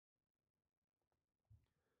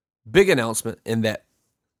Big announcement in that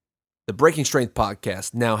the Breaking Strength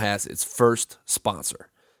podcast now has its first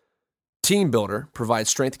sponsor. Team Builder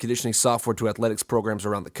provides strength and conditioning software to athletics programs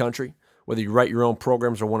around the country. Whether you write your own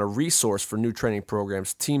programs or want a resource for new training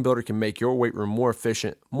programs, Team Builder can make your weight room more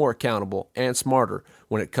efficient, more accountable, and smarter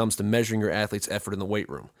when it comes to measuring your athlete's effort in the weight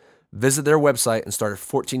room. Visit their website and start a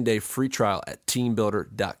 14-day free trial at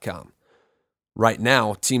teambuilder.com. Right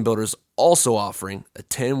now, Team Builder is also offering a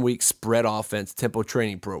 10-week spread offense tempo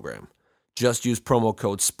training program. Just use promo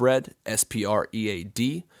code SPREAD,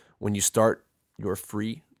 S-P-R-E-A-D, when you start your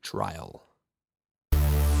free trial.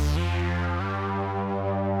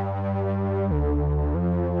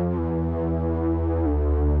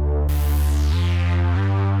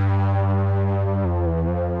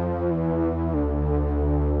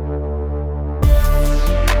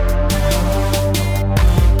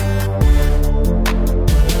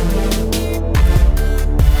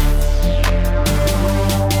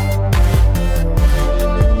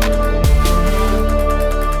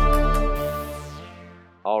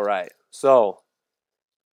 So,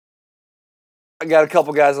 I got a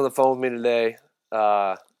couple guys on the phone with me today.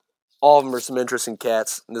 All of them are some interesting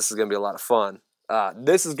cats, and this is going to be a lot of fun.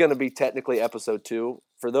 This is going to be technically episode 2.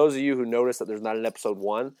 For those of you who noticed that there's not an episode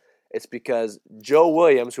 1, it's because Joe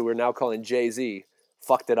Williams, who we're now calling Jay-Z,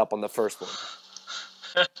 fucked it up on the first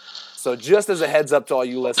one. So just as a heads up to all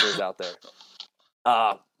you listeners out there.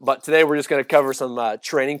 But today we're just going to cover some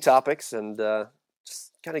training topics and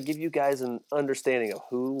just kind of give you guys an understanding of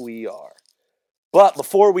who we are. But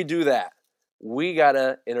before we do that, we got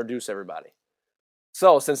to introduce everybody.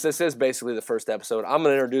 So since this is basically the first episode, I'm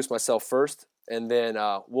going to introduce myself first, and then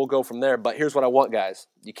we'll go from there. But here's what I want, guys.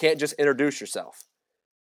 You can't just introduce yourself.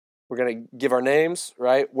 We're going to give our names,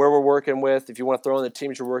 right, where we're working with. If you want to throw in the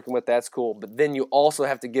teams you're working with, that's cool. But then you also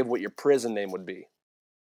have to give what your prison name would be.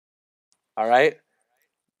 All right?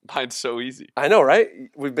 Mine's so easy. I know, right?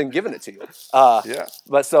 We've been giving it to you. Yeah.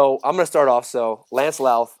 But so I'm going to start off. So Lance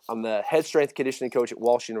Louth, I'm the head strength conditioning coach at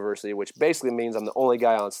Walsh University, which basically means I'm the only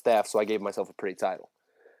guy on staff, so I gave myself a pretty title.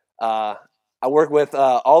 I work with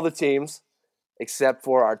all the teams except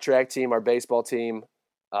for our track team, our baseball team.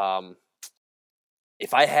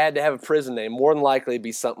 If I had to have a prison name, more than likely it'd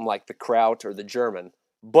be something like the Kraut or the German.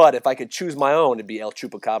 But if I could choose my own, it'd be El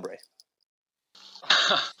Chupacabra.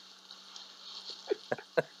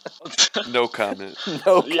 No comment.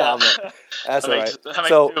 No comment. That's all right.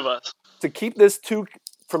 So to keep this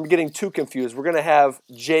from getting too confused, we're going to have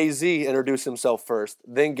Jay-Z introduce himself first,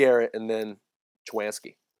 then Garrett, and then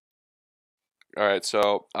Chowansky. All right,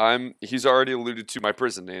 so he's already alluded to my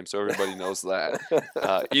prison name, so everybody knows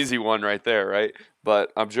that. Easy one right there, right?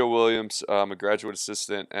 But I'm Joe Williams. I'm a graduate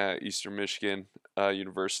assistant at Eastern Michigan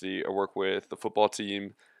University. I work with the football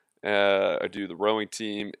team. I do the rowing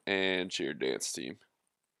team and cheer dance team.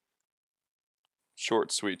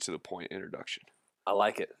 Short, sweet, to the point introduction. I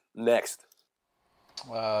like it. Next.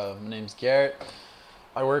 My name's Garrett.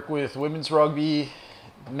 I work with women's rugby,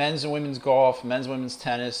 men's and women's golf, men's and women's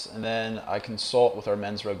tennis, and then I consult with our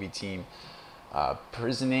men's rugby team.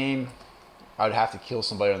 Prison name, I would have to kill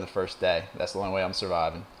somebody on the first day. That's the only way I'm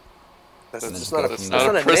surviving. That's not a prison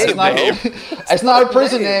name. It's not a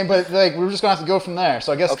prison name, but we're just gonna have to go from there.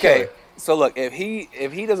 So I guess okay. Killer. So look, if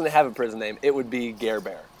he doesn't have a prison name, it would be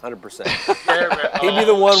Garebear, 100%. He'd be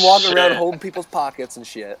the one walking around holding people's pockets and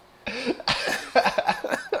shit.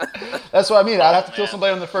 That's what I mean. I'd have to kill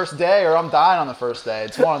somebody on the first day, or I'm dying on the first day.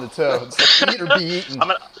 It's one of the two. It's eat or be eaten.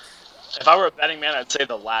 If I were a betting man, I'd say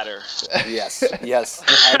the latter. Yes,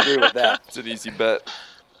 I agree with that. It's an easy bet.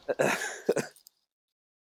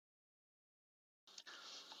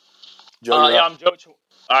 Joe, I'm Joe.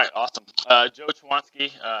 All right, awesome. Joe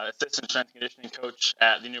Chowansky, assistant strength conditioning coach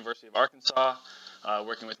at the University of Arkansas,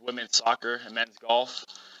 working with women's soccer and men's golf,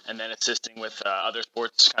 and then assisting with other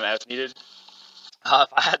sports kind of as needed.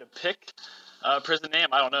 If I had to pick a prison name,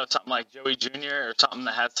 I don't know, something like Joey Jr. or something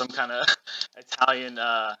that has some kind of Italian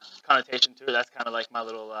connotation to it. That's kind of like my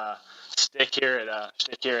little stick here at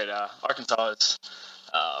Arkansas is,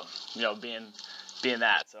 being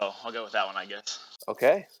that. So I'll go with that one, I guess.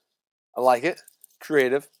 Okay, I like it.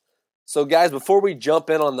 Creative. So guys, before we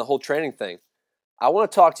jump in on the whole training thing, I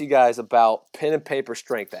want to talk to you guys about pen and paper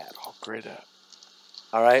strength app. Oh, great app.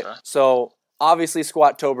 All right. Okay. So obviously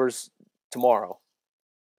Squat-tober's tomorrow,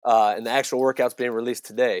 and the actual workout's being released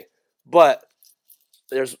today. But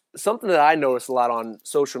there's something that I noticed a lot on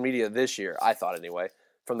social media this year, I thought anyway,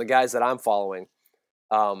 from the guys that I'm following.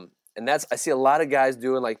 And that's, I see a lot of guys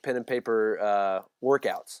doing like pen and paper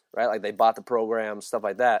workouts, right? Like they bought the program, stuff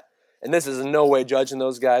like that. And this is in no way judging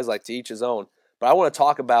those guys, like to each his own. But I want to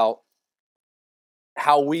talk about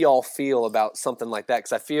how we all feel about something like that,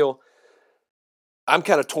 because I feel I'm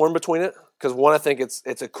kind of torn between it. Because one, I think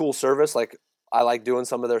it's a cool service. Like I like doing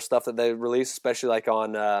some of their stuff that they release, especially like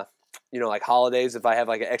on like holidays. If I have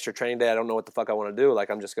like an extra training day, I don't know what the fuck I want to do. Like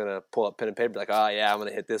I'm just gonna pull up pen and paper, like, oh yeah, I'm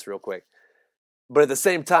gonna hit this real quick. But at the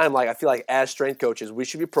same time, like I feel like as strength coaches, we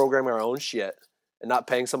should be programming our own shit and not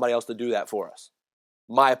paying somebody else to do that for us.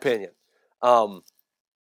 My opinion.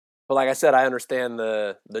 But like I said, I understand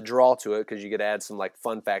the draw to it because you could add some like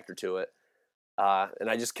fun factor to it. And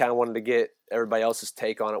I just kind of wanted to get everybody else's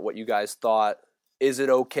take on it, what you guys thought. Is it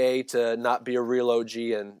okay to not be a real OG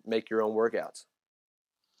and make your own workouts?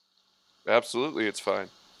 Absolutely, it's fine.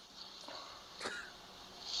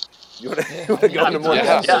 You want to go into more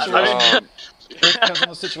Yeah, depth? it depends on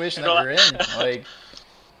the situation that you're in. Like,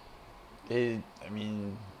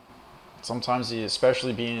 sometimes,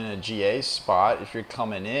 especially being in a GA spot, if you're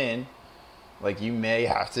coming in, like you may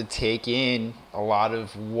have to take in a lot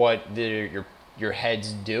of what your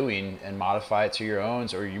head's doing and modify it to your own,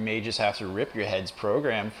 or you may just have to rip your head's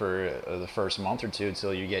program for the first month or two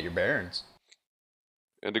until you get your bearings.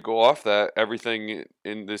 And to go off that, everything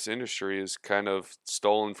in this industry is kind of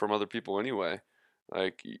stolen from other people anyway.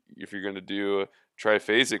 Like, if you're going to do a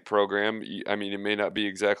triphasic program, I mean, it may not be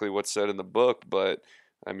exactly what's said in the book, but,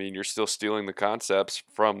 I mean, you're still stealing the concepts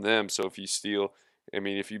from them. So if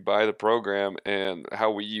you buy the program, and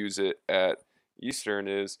how we use it at Eastern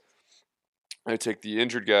is I take the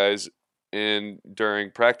injured guys in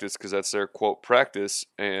during practice because that's their, quote, practice,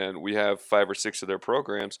 and we have 5 or 6 of their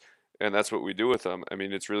programs, and that's what we do with them. I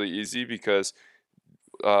mean, it's really easy because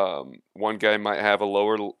one guy might have a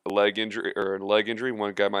lower leg injury or a leg injury,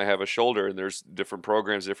 one guy might have a shoulder, and there's different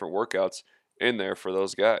programs, different workouts in there for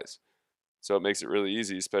those guys. So it makes it really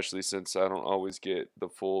easy, especially since I don't always get the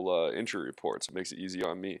full injury reports. It makes it easy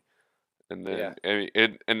on me. And then,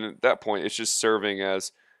 and at that point, it's just serving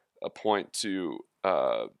as a point to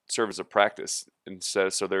serve as a practice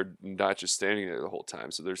instead, so they're not just standing there the whole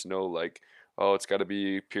time. So there's no like, oh, it's got to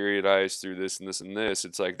be periodized through this and this and this.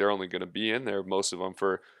 It's like they're only going to be in there, most of them,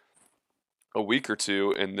 for a week or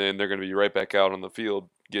two, and then they're going to be right back out on the field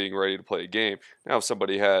getting ready to play a game. Now, if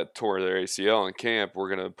somebody had tore their ACL in camp,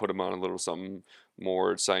 we're going to put them on a little something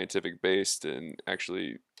more scientific based and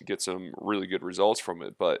actually get some really good results from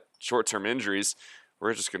it. But short-term injuries,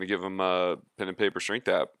 we're just going to give them a pen and paper strength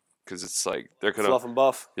app because it's like they're going to fluff and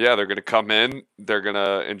buff. Yeah, they're going to come in, they're going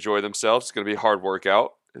to enjoy themselves. It's going to be a hard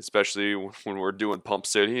workout, especially when we're doing Pump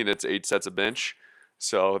City and it's 8 sets of bench.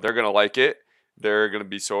 So they're going to like it. They're going to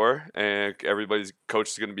be sore, and everybody's coach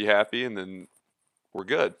is going to be happy, and then we're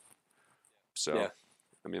good. So, yeah.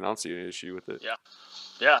 I mean, I don't see any issue with it.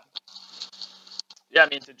 Yeah. I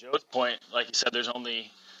mean, to Joe's point, like you said, there's only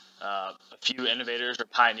a few innovators or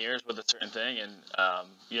pioneers with a certain thing, and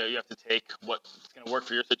you have to take what's going to work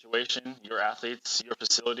for your situation, your athletes, your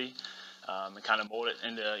facility, and kind of mold it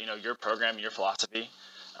into your program and your philosophy.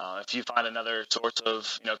 If you find another source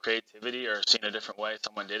of creativity or seeing a different way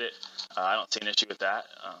someone did it, I don't see an issue with that.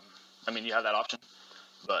 I mean, you have that option,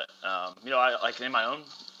 but I like in my own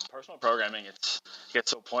personal programming, it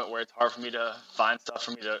gets to a point where it's hard for me to find stuff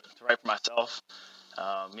for me to write for myself.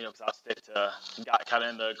 Because I got kind of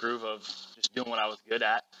in the groove of just doing what I was good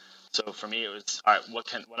at. So for me, it was all right.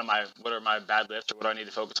 What are my bad lifts, or what do I need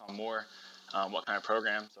to focus on more? What kind of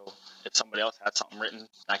program? So if somebody else had something written,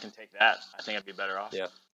 I can take that. I think I'd be better off. Yeah,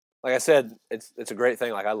 like I said, it's a great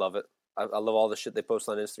thing. Like I love it. I love all the shit they post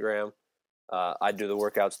on Instagram. I do the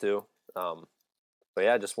workouts too. But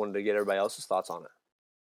yeah, I just wanted to get everybody else's thoughts on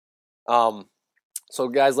it. So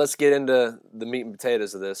guys, let's get into the meat and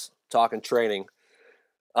potatoes of this, talking training.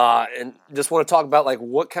 And just want to talk about like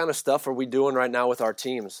what kind of stuff are we doing right now with our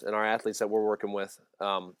teams and our athletes that we're working with.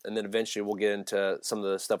 And then eventually we'll get into some of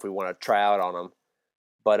the stuff we want to try out on them.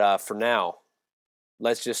 But for now,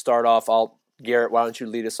 let's just start off. Garrett, why don't you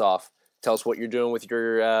lead us off? Tell us what you're doing with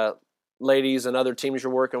your ladies and other teams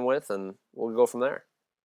you're working with, and we'll go from there.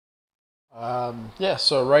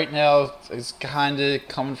 So right now it's kind of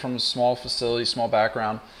coming from a small facility, small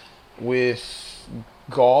background. With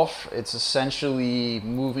golf, it's essentially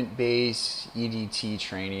movement-based EDT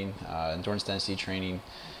training, endurance density training.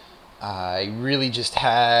 I really just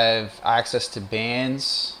have access to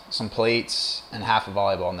bands, some plates, and half a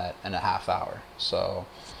volleyball net in a half hour. So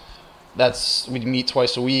we meet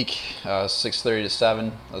twice a week, 6:30 to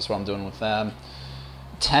 7. That's what I'm doing with them.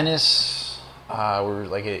 Tennis, we're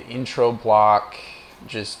like an intro block,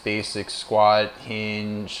 just basic squat,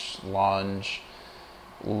 hinge, lunge,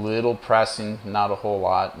 little pressing, not a whole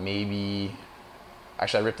lot. Actually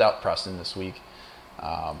I ripped out pressing this week.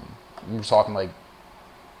 We're talking like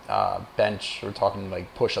bench. We're talking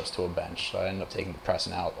like push-ups to a bench. So I ended up taking the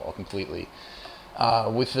pressing out all completely.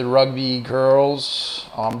 With the rugby girls,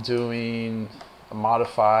 I'm doing a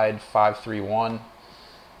modified 5-3-1.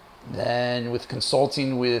 Then with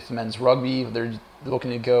consulting with men's rugby, they're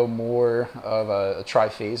looking to go more of a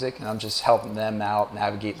triphasic, and I'm just helping them out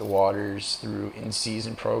navigate the waters through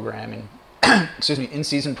in-season programming.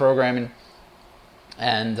 In-season programming,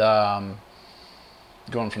 and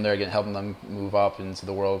going from there again, helping them move up into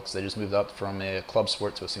the world because they just moved up from a club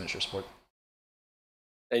sport to a signature sport.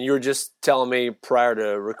 And you were just telling me prior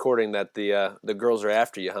to recording that the girls are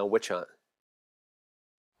after you, huh? Witch hunt.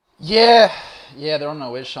 Yeah, they're on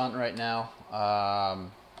a witch hunt right now.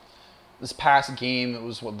 This past game, it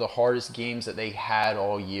was one of the hardest games that they had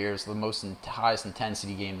all year. It was the most highest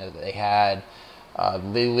intensity game that they had.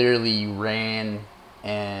 They literally ran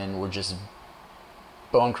and were just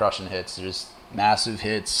bone-crushing hits, just massive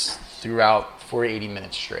hits throughout for 80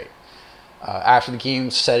 minutes straight. After the game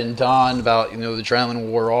was said and done, the adrenaline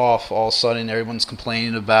wore off, all of a sudden everyone's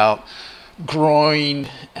complaining about groin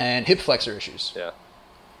and hip flexor issues. Yeah.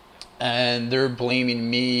 And they're blaming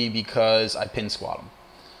me because I pin squat them.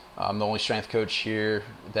 I'm the only strength coach here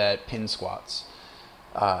that pin squats.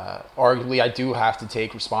 Arguably, I do have to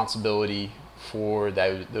take responsibility for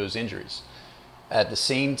those injuries. At the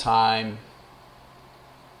same time,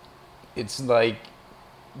 it's like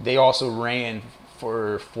they also ran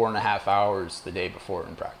for 4.5 hours the day before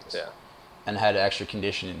in practice. Yeah. And had extra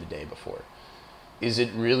conditioning the day before. Is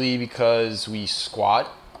it really because we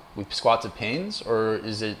squat to pins, or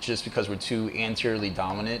is it just because we're too anteriorly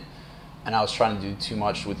dominant and I was trying to do too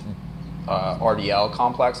much with RDL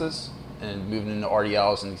complexes and moving into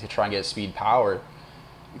RDLs and to try and get speed power,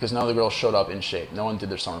 because none of the girls showed up in shape. No one did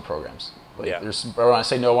their summer programs. When I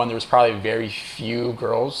say no one, there was probably very few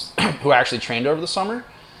girls who actually trained over the summer.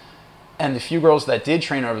 And the few girls that did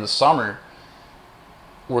train over the summer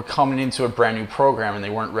were coming into a brand new program and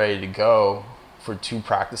they weren't ready to go for 2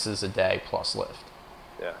 practices a day plus lift.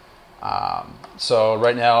 Yeah. So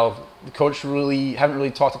right now, the coach haven't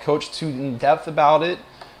really talked to coach too in depth about it,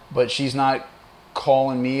 but she's not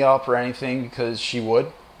calling me up or anything because she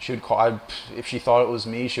would call. If she thought it was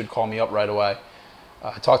me, she would call me up right away.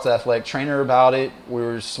 I talked to the athletic trainer about it. We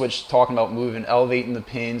were talking about elevating the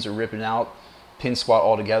pins or ripping out pin squat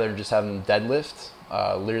altogether and just having them deadlift.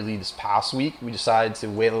 Literally this past week, we decided to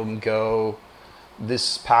let them go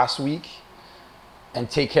this past week and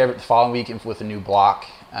take care of it the following week with a new block.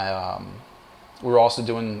 We're also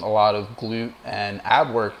doing a lot of glute and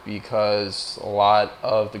ab work because a lot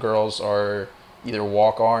of the girls are either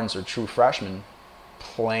walk-ons or true freshmen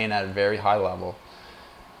playing at a very high level,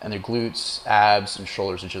 and their glutes, abs, and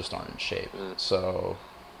shoulders just aren't in shape. So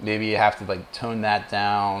maybe you have to tone that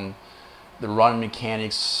down. The run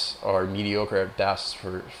mechanics are mediocre at best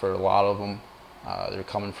for a lot of them. They're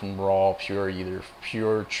coming from either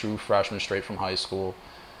pure true freshmen straight from high school.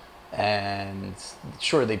 And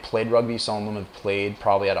sure, they played rugby. Some of them have played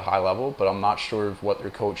probably at a high level, but I'm not sure of what their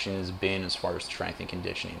coaching has been as far as strength and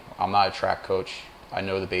conditioning. I'm not a track coach. I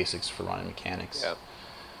know the basics for running mechanics.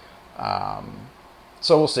 Yeah.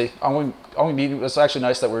 So we'll see. It's actually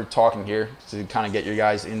nice that we're talking here to kind of get your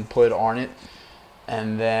guys' input on it.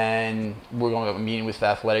 And then we're going to have a meeting with the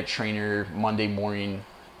athletic trainer Monday morning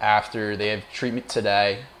after they have treatment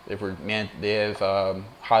today. They have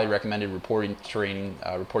highly recommended reporting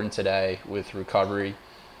today with recovery,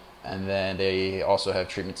 and then they also have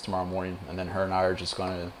treatments tomorrow morning. And then her and I are just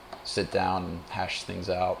going to sit down and hash things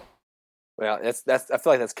out. Well, I feel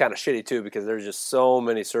like that's kind of shitty too, because there's just so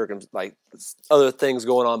many other things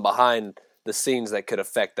going on behind the scenes that could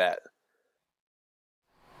affect that.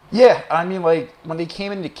 Yeah, I mean, when they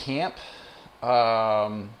came into camp,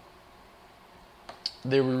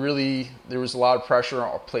 there was a lot of pressure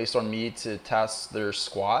placed on me to test their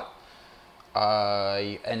squat.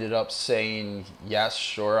 I ended up saying yes,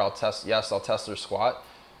 sure, I'll test their squat,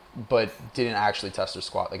 but didn't actually test their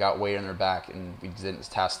squat. They got weight on their back, and we didn't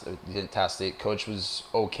test it. Coach was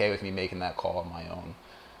okay with me making that call on my own.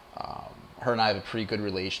 Her and I have a pretty good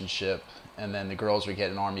relationship, and then the girls were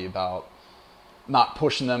getting on me about not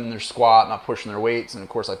pushing them in their squat, not pushing their weights, and of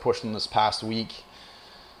course I pushed them this past week.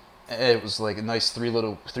 It was like a nice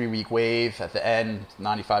 3-week wave at the end,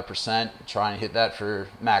 95%. Trying to hit that for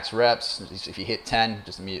max reps. If you hit 10,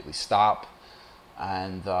 just immediately stop.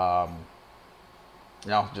 And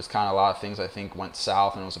just kind of a lot of things I think went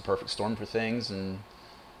south, and it was a perfect storm for things. And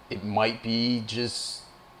it might be just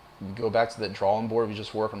go back to the drawing board. We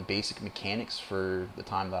just work on basic mechanics for the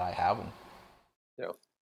time that I have them. Yeah.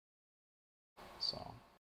 So,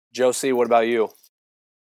 Joe C., what about you?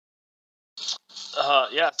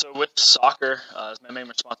 Yeah, so with soccer, it's my main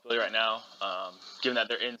responsibility right now. Given that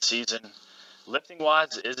they're in season, lifting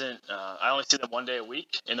wise isn't. I only see them 1 day a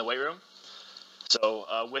week in the weight room. So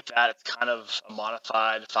with that, it's kind of a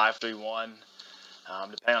modified 5-3-1.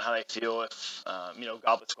 Depending on how they feel, if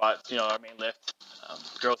goblet squats, our main lift,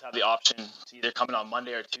 girls have the option to either come in on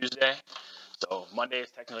Monday or Tuesday. So Monday is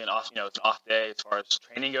technically it's an off day as far as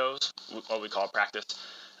training goes, what we call practice.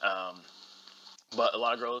 Um, but a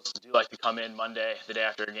lot of girls do like to come in Monday, the day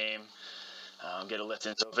after a game, get a lift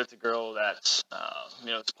in. So if it's a girl that's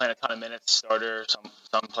playing a ton of minutes, starter,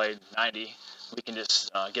 some played 90, we can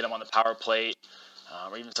just get them on the power plate,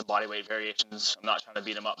 or even some body weight variations. I'm not trying to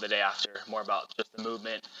beat them up the day after, more about just the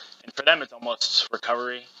movement. And for them, it's almost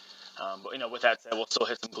recovery. But with that said, we'll still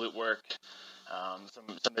hit some glute work,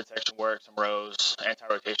 some midsection work, some rows,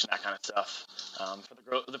 anti-rotation, that kind of stuff.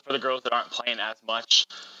 For the girls that aren't playing as much,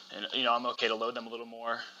 and I'm okay to load them a little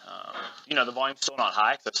more. The volume's still not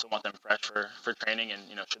high because I still want them fresh for training, and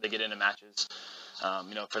should they get into matches,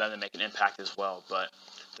 for them to make an impact as well. But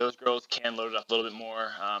those girls can load it up a little bit more,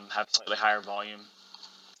 have slightly higher volume.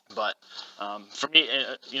 But for me,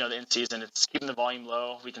 the in season, it's keeping the volume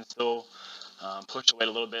low. We can still push the weight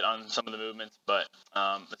a little bit on some of the movements, but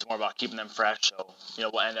it's more about keeping them fresh. So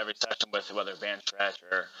we'll end every session with whether band stretch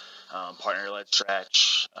or partner-led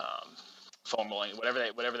stretch, foam rolling, whatever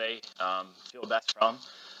they feel best from.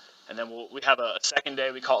 And then we have a second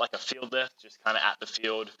day. We call it like a field lift, just kind of at the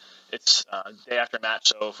field. It's day after match.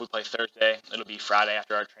 So if we play Thursday, it'll be Friday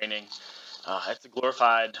after our training. It's a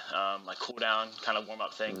glorified like cool down kind of warm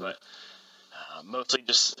up thing, but mostly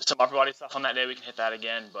just some upper body stuff on that day. We can hit that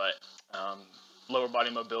again, but lower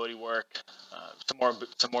body mobility work, some more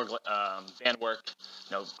band work,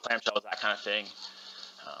 clamshells, that kind of thing.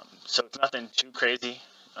 So it's nothing too crazy.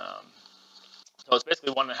 So it's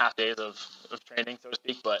basically 1.5 days of training, so to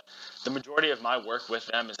speak. But the majority of my work with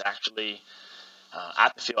them is actually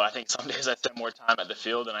at the field. I think some days I spend more time at the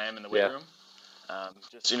field than I am in the weight room.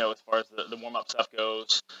 Just as far as the warm up stuff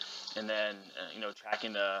goes, and then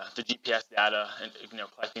tracking the GPS data and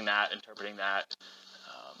collecting that, interpreting that,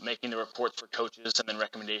 making the reports for coaches, and then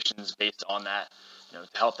recommendations based on that.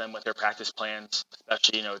 To help them with their practice plans,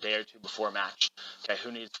 especially a day or two before a match. Okay,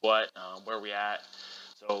 who needs what, where are we at?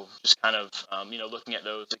 So just kind of looking at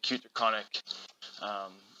those acute to chronic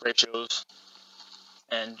ratios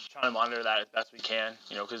and trying to monitor that as best we can.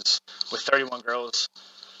 Because with 31 girls,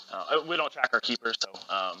 we don't track our keepers, so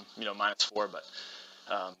 -4, but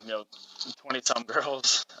 20 some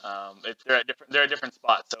girls, they're at different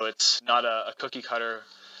spots, so it's not a cookie cutter,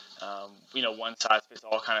 one size fits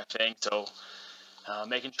all kind of thing. So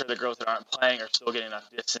making sure the girls that aren't playing are still getting enough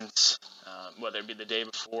distance, whether it be the day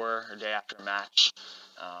before or day after a match.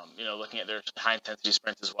 Looking at their high intensity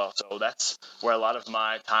sprints as well. So that's where a lot of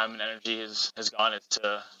my time and energy has gone, is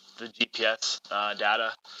to the GPS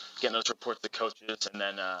data, getting those reports to coaches, and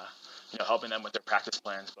then helping them with their practice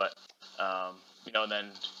plans. But and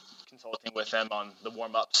then consulting with them on the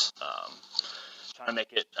warm ups, trying to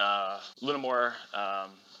make it a little more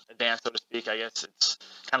advanced, so to speak. I guess it's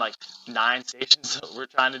kind of like 9 stations that we're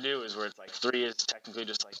trying to do, is where it's like 3 is technically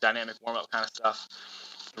just like dynamic warm up kind of stuff.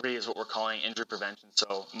 3 is what we're calling injury prevention.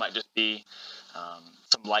 So it might just be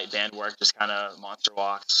some light band work, just kind of monster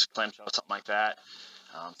walks, clamshell, something like that.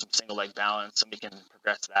 Some single leg balance. Somebody can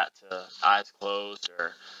progress that to eyes closed,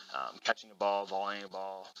 or catching a ball, volleying a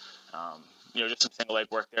ball. Just some single leg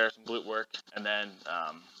work there, some glute work, and then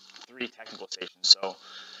 3 technical stations. So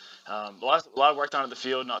a lot of work done at the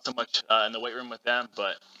field, not so much in the weight room with them,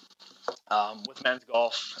 but with men's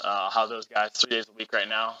golf, how those guys 3 days a week right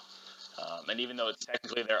now. And even though it's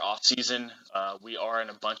technically their off season, we are in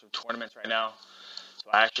a bunch of tournaments right now. So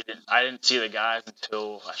I didn't see the guys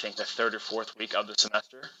until I think the 3rd or 4th week of the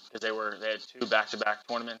semester, because they had 2 back-to-back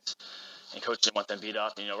tournaments, and coach didn't want them beat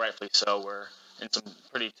up. Rightfully so. We're in some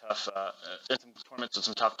pretty tough, in some tournaments with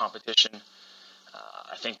some tough competition.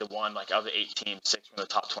 I think the one, like, out of the 8 teams, 6 were in the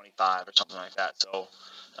top 25 or something like that. So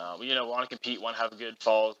we want to compete, want to have a good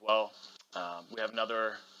fall as well. We have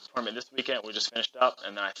another tournament this weekend we just finished up,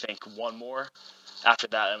 and then I think one more after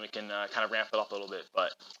that, and we can kind of ramp it up a little bit.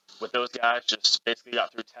 But with those guys, just basically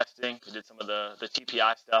got through testing. We did some of the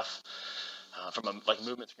TPI stuff from a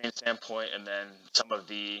movement screen standpoint, and then some of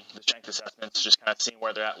the strength assessments, just kind of seeing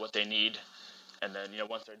where they're at, what they need. And then,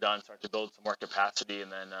 once they're done, start to build some more capacity,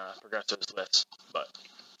 and then progress those lifts. But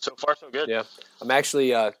so far, so good. Yeah, I'm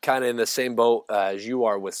actually kind of in the same boat as you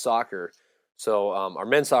are with soccer. So our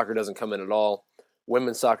men's soccer doesn't come in at all.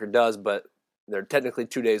 Women's soccer does, but they're technically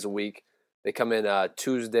 2 days a week. They come in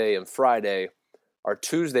Tuesday and Friday. Our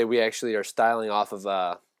Tuesday, we actually are styling off of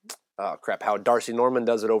how Darcy Norman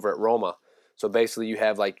does it over at Roma. So basically, you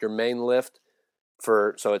have like your main lift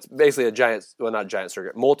so it's basically not giant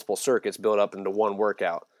circuit, multiple circuits built up into one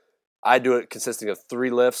workout. I do it consisting of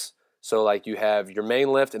 3 lifts. So like you have your main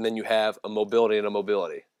lift, and then you have a mobility and a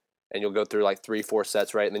mobility, and you'll go through like 3-4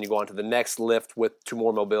 sets, right? And then you go on to the next lift with 2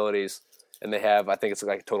 more mobilities, and they have, I think it's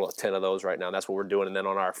like a total of 10 of those right now. And that's what we're doing. And then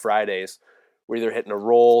on our Fridays, we're either hitting a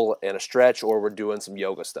roll and a stretch, or we're doing some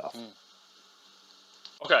yoga stuff.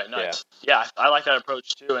 Okay, nice. Yeah, I like that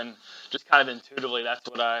approach too, and just kind of intuitively, that's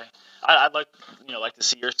what I'd like to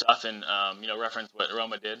see your stuff and reference what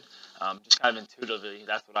Roma did. Just kind of intuitively,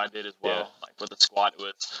 that's what I did as well. Yeah. Like with the squat, it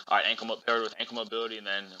was all right, paired with ankle mobility, and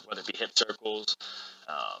then whether it be hip circles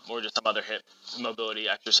or just some other hip mobility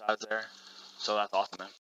exercise there. So that's awesome, man.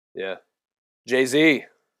 Yeah. Jay-Z,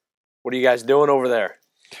 what are you guys doing over there?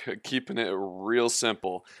 Keeping it real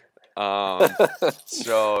simple.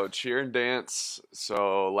 So cheer and dance.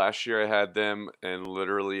 So last year I had them, and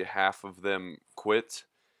literally half of them quit.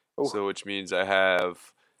 Ooh. So which means I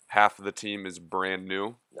have half of the team is brand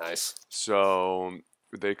new. Nice. So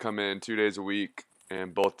they come in 2 days a week,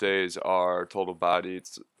 and both days are total body.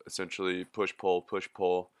 It's essentially push pull,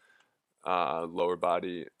 lower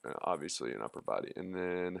body, obviously, and upper body. And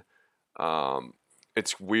then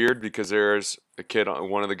it's weird because there's a kid,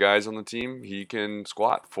 one of the guys on the team, he can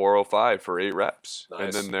squat 405 for 8 reps. Nice.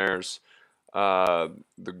 And then there's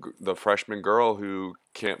the freshman girl who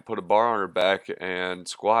can't put a bar on her back and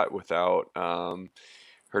squat without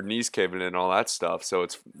her knees caving in and all that stuff. So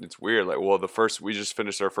it's weird. Like, well, we just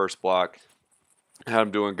finished our first block, had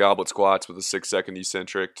them doing goblet squats with a 6-second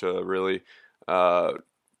eccentric to really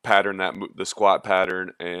pattern the squat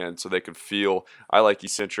pattern, and so they could feel. I like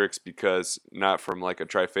eccentrics because not from like a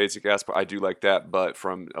triphasic aspect, I do like that, but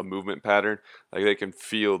from a movement pattern, like they can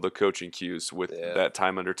feel the coaching cues with that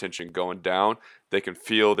time under tension going down. They can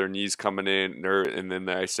feel their knees coming in, and then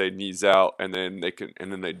I say knees out, and then they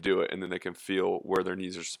do it, and then they can feel where their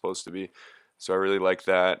knees are supposed to be. So I really like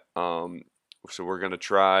that. So we're gonna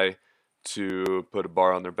try to put a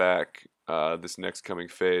bar on their back this next coming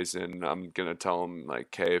phase, and I'm gonna tell them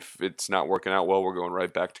like, hey, if it's not working out well, we're going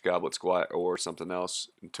right back to goblet squat or something else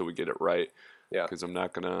until we get it right. Yeah. Because I'm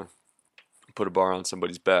not gonna put a bar on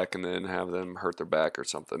somebody's back and then have them hurt their back or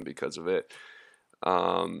something because of it.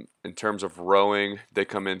 In terms of rowing, they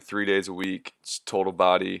come in 3 days a week. It's total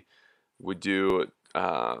body. We do.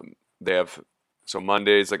 They have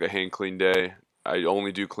Monday's like a hang clean day. I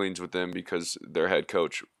only do cleans with them because their head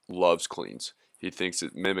coach loves cleans. He thinks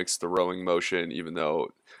it mimics the rowing motion, even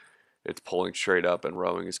though it's pulling straight up and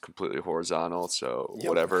rowing is completely horizontal. So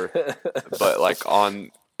whatever. But like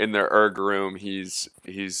in their erg room, he's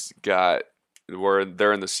got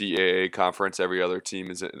they're in the CAA conference. Every other team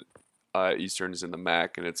is in Eastern is in the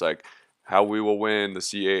MAC, and it's like how we will win the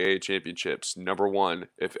CAA championships. Number 1,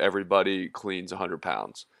 if everybody cleans 100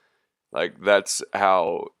 pounds. Like that's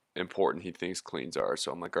how important he thinks cleans are.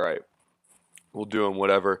 So I'm like, all right, we'll do them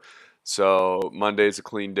whatever. So Monday's a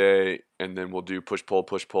clean day, and then we'll do push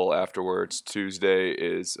pull afterwards. Tuesday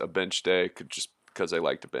is a bench day, just because I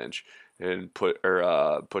like to bench, and push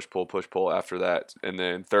pull after that. And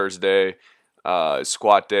then Thursday,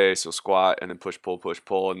 squat day, so squat and then push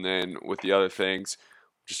pull, and then with the other things,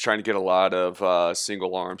 just trying to get a lot of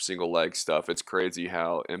single arm, single leg stuff. It's crazy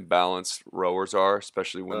how imbalanced rowers are,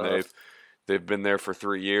 especially when they've been there for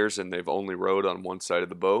 3 years and they've only rowed on one side of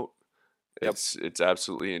the boat. It's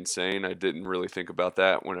absolutely insane. I didn't really think about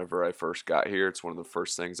that whenever I first got here. It's one of the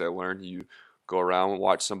first things I learned. You go around and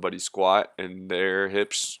watch somebody squat, and their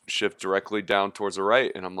hips shift directly down towards the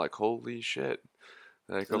right, and I'm like, holy shit.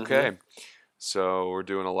 Like, okay. So we're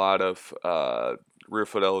doing a lot of rear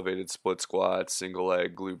foot elevated split squats, single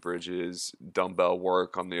leg glute bridges, dumbbell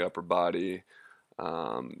work on the upper body.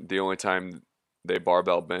 The only time they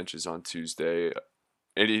barbell bench is on Tuesday.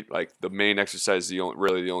 The main exercise is the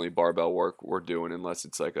only barbell work we're doing, unless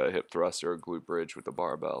it's like a hip thrust or a glute bridge with the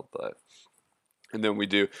barbell. And then we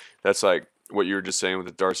do, that's like what you were just saying with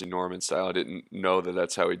the Darcy Norman style. I didn't know that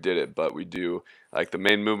that's how he did it, but we do like the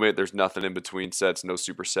main movement. There's nothing in between sets, no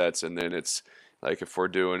supersets. And then it's like, if we're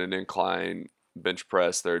doing an incline bench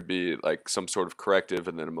press, there'd be like some sort of corrective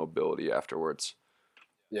and then a mobility afterwards.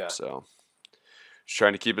 Yeah. So just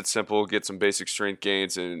trying to keep it simple, get some basic strength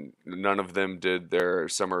gains, and none of them did their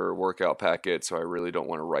summer workout packet, so I really don't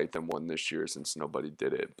want to write them one this year since nobody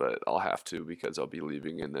did it, but I'll have to because I'll be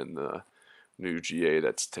leaving, and then the new GA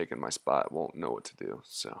that's taking my spot won't know what to do.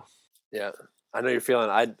 So yeah, I know you're feeling.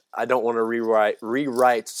 I don't want to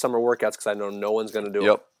rewrite summer workouts because I know no one's going to do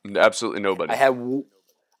it. Yep, absolutely nobody. I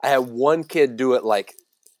had one kid do it like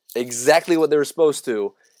exactly what they were supposed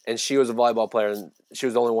to, and she was a volleyball player, and she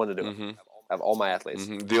was the only one to do it. I have all my athletes.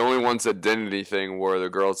 Mm-hmm. The only ones that did anything were the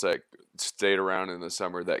girls that stayed around in the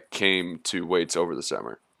summer that came to weights over the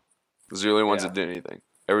summer. Those are the only ones that did anything.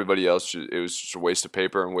 Everybody else, it was just a waste of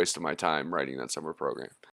paper and waste of my time writing that summer program.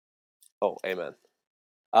 Oh, amen.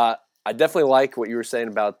 I definitely like what you were saying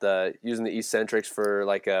about using the eccentrics for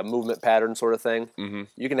like a movement pattern sort of thing. Mm-hmm.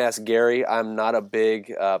 You can ask Gary. I'm not a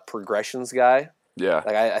big progressions guy. Yeah.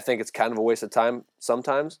 Like I think it's kind of a waste of time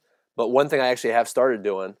sometimes. But one thing I actually have started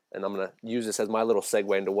doing, and I'm going to use this as my little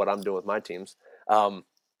segue into what I'm doing with my teams,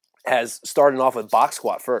 has started off with box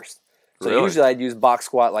squat first. So Really? usually I'd use box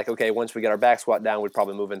squat like, okay, once we get our back squat down, we'd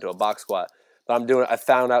probably move into a box squat. But I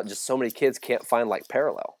found out just so many kids can't find like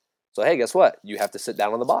parallel. So hey, guess what? You have to sit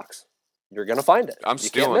down on the box. You're gonna find it. I'm you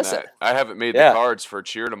stealing can't miss that. it. I haven't made the cards for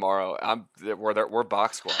cheer tomorrow. We're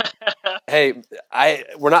box squat. Hey,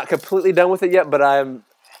 we're not completely done with it yet, but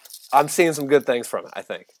I'm seeing some good things from it, I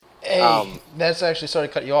think. Hey, that's actually, sorry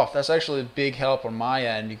to cut you off. That's actually a big help on my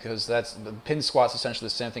end because the pin squat's essentially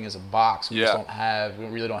the same thing as a box. We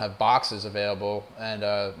really don't have boxes available,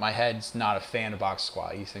 and my head's not a fan of box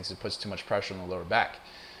squat. He thinks it puts too much pressure on the lower back.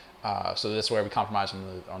 So that's where we compromise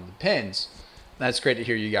on the pins. That's great to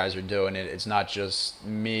hear you guys are doing it. It's not just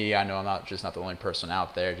me. I know I'm not the only person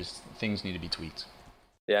out there. Just things need to be tweaked.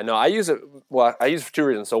 Yeah, no, I use it. Well, I use it for two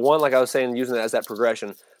reasons. So one, like I was saying, using it as that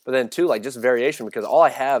progression. But then two, like just variation, because all I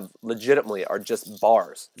have legitimately are just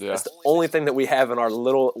bars. Yeah. It's the only thing that we have in our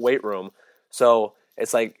little weight room. So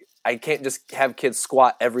it's like I can't just have kids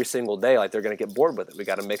squat every single day. Like they're going to get bored with it. We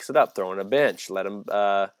got to mix it up, throw in a bench, let them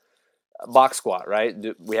box squat, right?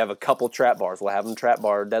 We have a couple trap bars. We'll have them trap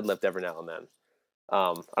bar deadlift every now and then.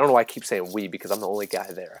 I don't know why I keep saying we because I'm the only guy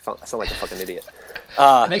there. I sound like a fucking idiot.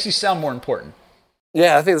 It makes you sound more important.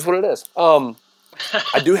 Yeah, I think that's what it is.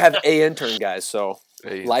 I do have a intern, guys, so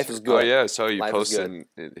life is good. Oh yeah, I saw you posting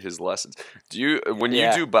his lessons. When you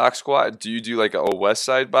do box squat, do you do like a west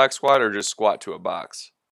side box squat or just squat to a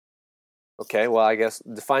box? Okay, well, I guess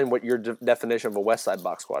define what your definition of a west side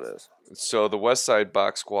box squat is. So the west side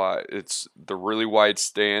box squat, it's the really wide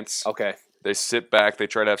stance. Okay. They sit back. They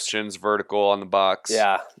try to have shins vertical on the box.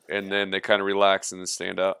 Yeah. And then they kind of relax and then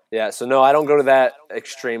stand up. Yeah, so no, I don't go to that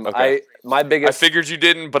extreme. Okay. I figured you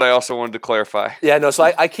didn't, but I also wanted to clarify. Yeah, no,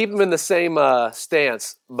 so I keep them in the same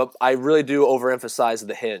stance, but I really do overemphasize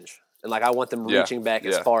the hinge. And like I want them reaching back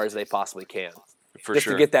as far as they possibly can. For just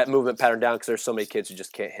sure. to get that movement pattern down because there's so many kids who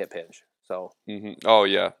just can't hip hinge. So Oh,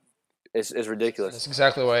 yeah. It's ridiculous. That's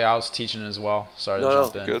exactly the way I was teaching as well. Sorry to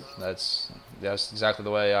jump in. Good. That's exactly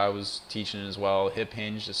the way I was teaching as well. Hip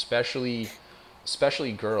hinge, especially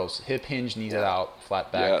girls. Hip hinge, knees out,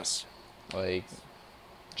 flat back. Yes. Like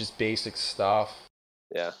just basic stuff.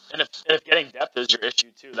 Yeah. And if getting depth is your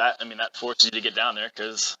issue too, that forces you to get down there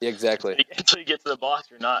because exactly until you get to the box,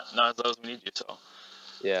 you're not as low as we need you. So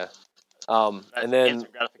yeah. And then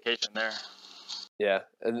instant gratification there. Yeah,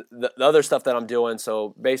 and the other stuff that I'm doing,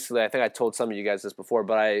 so basically I think I told some of you guys this before,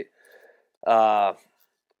 but I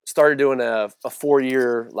started doing a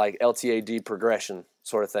 4-year like LTAD progression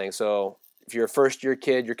sort of thing. So if you're a first-year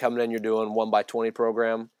kid, you're coming in, you're doing 1x20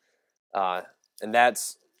 program, and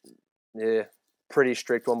that's pretty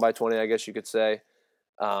strict 1x20, I guess you could say.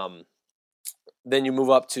 Then you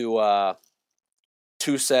move up to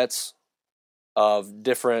 2 sets of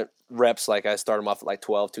different reps. Like I start them off at like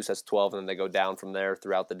 12, 2 sets of 12, and then they go down from there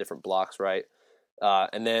throughout the different blocks, right?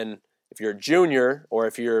 And then if you're a junior or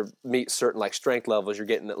if you meet certain like strength levels, you're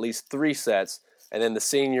getting at least 3 sets. And then the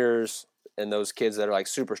seniors and those kids that are like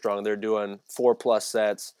super strong, they're doing 4+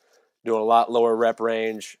 sets, doing a lot lower rep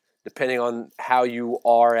range. Depending on how you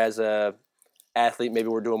are as a athlete, maybe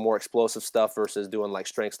we're doing more explosive stuff versus doing like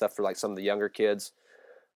strength stuff for like some of the younger kids.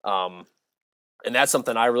 And that's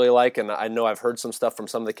something I really like, and I know I've heard some stuff from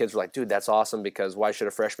some of the kids who are like, dude, that's awesome because why should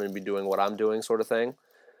a freshman be doing what I'm doing sort of thing?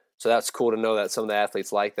 So that's cool to know that some of the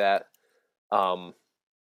athletes like that. Trying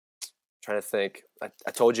to think.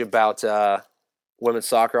 I told you about women's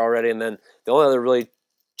soccer already, and then the only other really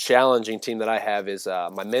challenging team that I have is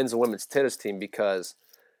my men's and women's tennis team because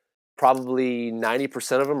probably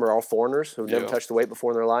 90% of them are all foreigners who've never touched the weight before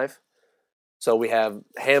in their life. So we have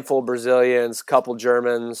a handful of Brazilians, couple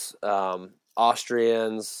Germans,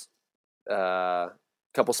 Austrians,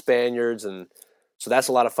 couple Spaniards, and so that's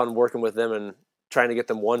a lot of fun working with them and trying to get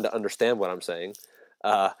them, 1, to understand what I'm saying,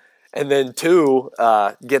 and then 2,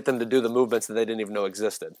 get them to do the movements that they didn't even know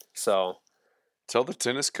existed. So tell the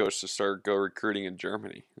tennis coach to go recruiting in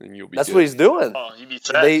Germany, and you'll be. That's good. what he's doing. Oh, you'd be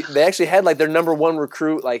set. They actually had like their number 1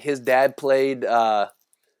 recruit. Like his dad played, and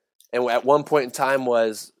at one point in time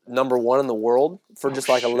was number 1 in the world for just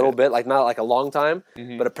like a little bit, like not like a long time,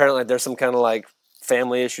 but apparently there's some kind of like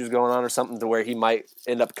family issues going on or something to where he might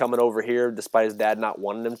end up coming over here despite his dad not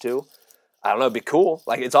wanting him to. I don't know. It'd be cool.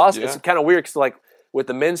 Like, it's awesome. Yeah. It's kind of weird because, like, with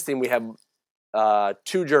the men's team, we have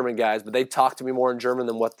 2 German guys, but they talk to me more in German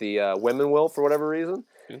than what the women will for whatever reason.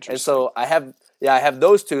 Interesting. And so I have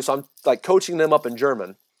those 2. So I'm like coaching them up in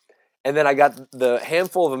German. And then I got the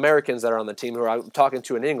handful of Americans that are on the team who I'm talking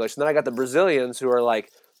to in English. And then I got the Brazilians who are like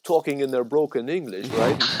talking in their broken English,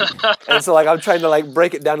 right? And so like I'm trying to like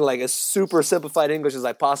break it down to like as super simplified English as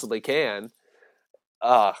I possibly can.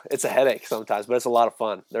 It's a headache sometimes, but it's a lot of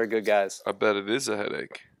fun. They're good guys. I bet it is a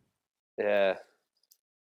headache. Yeah.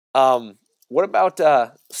 What about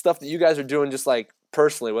stuff that you guys are doing just like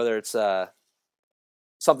personally, whether it's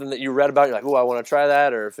something that you read about, you're like, oh, I want to try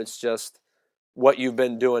that, or if it's just what you've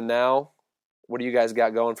been doing now? What do you guys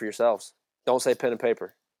got going for yourselves? Don't say pen and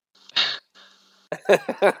paper.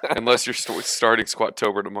 Unless you're starting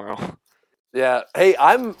Squattober tomorrow. Yeah. Hey,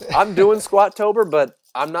 I'm doing Squattober, but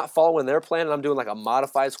I'm not following their plan. I'm doing like a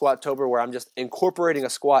modified Squattober where I'm just incorporating a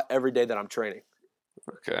squat every day that I'm training.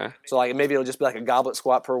 Okay. So like maybe it'll just be like a goblet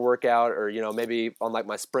squat per workout, or maybe on like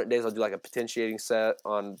my sprint days I'll do like a potentiating set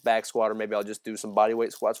on back squat, or maybe I'll just do some body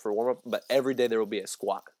weight squats for warm up. But every day there will be a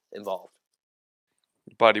squat involved.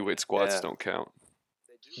 Bodyweight squats don't count.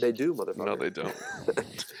 They do, motherfucker. No, they don't.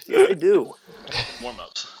 Yeah, they do.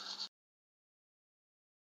 Warm-ups.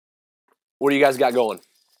 What do you guys got going?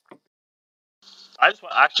 I just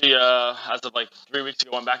actually, as of like 3 weeks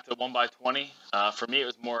ago, went back to 1x20. For me, it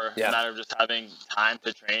was more a matter of just having time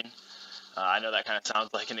to train. I know that kind of sounds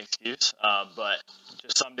like an excuse, but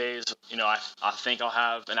just some days, I think I'll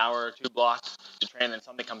have an hour or 2 blocked to train, and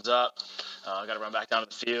something comes up. I got to run back down to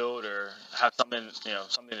the field or have something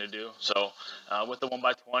to do. So with the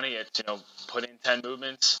 1x20, it's put in 10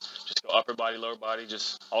 movements, just go upper body, lower body,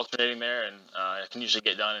 just alternating there, and I can usually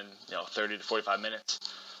get done in 30 to 45 minutes.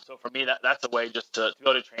 So for me, that's a way just to be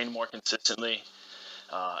able to train more consistently.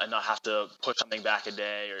 And not have to push something back a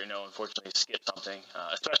day or, unfortunately skip something,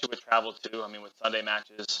 especially with travel too. I mean, with Sunday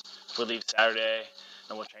matches, if we leave Saturday,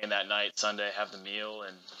 then we'll train that night, Sunday, have the meal,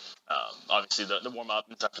 and obviously the warm-up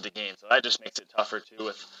and stuff for the game. So that just makes it tougher too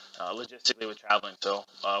with logistically with traveling. So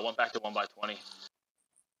I went back to 1x20.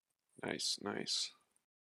 Nice.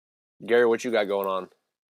 Gary, what you got going on?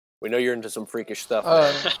 We know you're into some freakish stuff.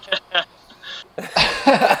 Are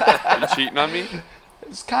you cheating on me?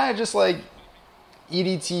 It's kind of just like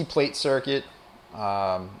EDT plate circuit,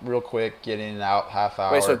 real quick, get in and out, half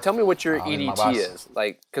hour. Wait, so tell me what your EDT is.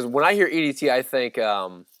 Like, because when I hear EDT, I think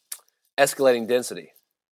escalating density.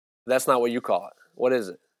 That's not what you call it. What is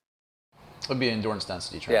it? It would be endurance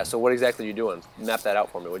density training. Yeah, so what exactly are you doing? Map that out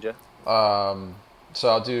for me, would you? So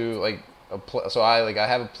I'll do like I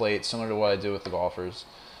have a plate similar to what I do with the golfers.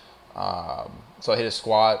 So I hit a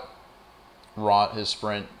squat, hit a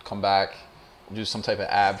sprint, come back, do some type of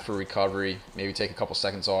ab for recovery, maybe take a couple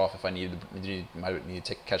seconds off if I need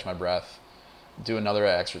to catch my breath. Do another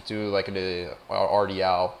extra, do like an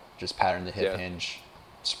RDL, just pattern the hip hinge,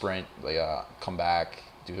 sprint, come back,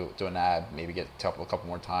 do an ab, maybe get a couple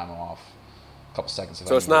more time off, a couple seconds.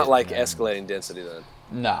 So it's not like escalating density then?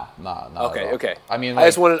 No. Okay. I mean, I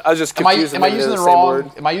was just confused. Am I using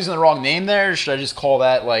the wrong name there? Or should I just call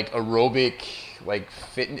that like aerobic,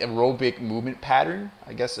 aerobic movement pattern?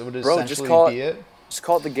 I guess it would essentially be it. Just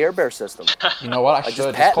call it the Garebear system. You know what? I should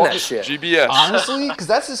just call that it shit. GBS. Honestly, because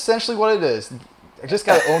that's essentially what it is. I just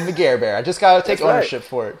gotta own the Garebear. I just gotta take ownership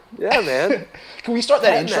for it. Yeah, man. Can we start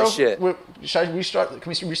that intro? That shit. Can we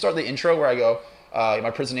restart the intro where I go?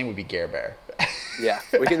 My prison name would be Garebear. Yeah,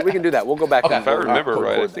 we can do that. We'll go back. If I remember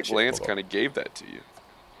right, I think Lance kind of gave that to you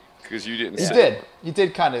because you didn't. You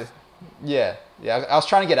did kind of. Yeah. I was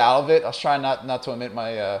trying to get out of it. I was trying not to omit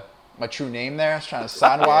my my true name there. I was trying to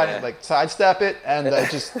sidestep it, and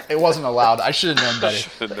it wasn't allowed. I should have known better.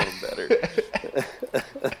 Should have known better.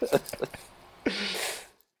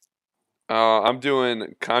 I'm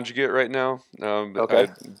doing conjugate right now. Okay.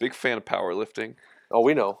 I'm a big fan of powerlifting. Oh,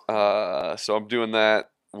 we know. So I'm doing that.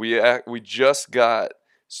 We just got,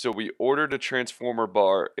 so we ordered a transformer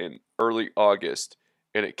bar in early August,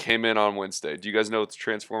 and it came in on Wednesday. Do you guys know what the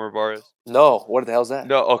transformer bar is? No. What the hell's that?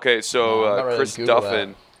 No. Okay. So Chris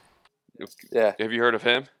Duffin. Yeah. Have you heard of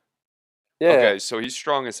him? Yeah. Okay. So he's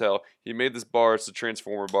strong as hell. He made this bar. It's a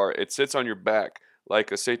transformer bar. It sits on your back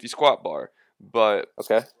like a safety squat bar, but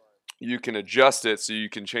you can adjust it so you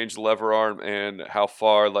can change the lever arm and how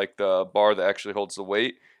far, like the bar that actually holds the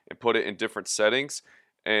weight, and put it in different settings.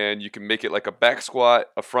 And you can make it like a back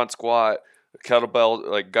squat, a front squat, a kettlebell,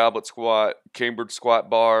 like goblet squat, cambered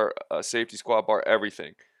squat bar, a safety squat bar,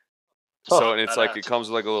 everything. So, and it's like, it comes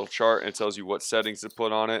with like a little chart and it tells you what settings to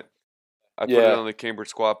put on it. I put it on the cambered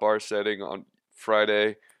squat bar setting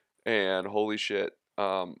Friday, and holy shit,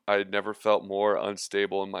 I had never felt more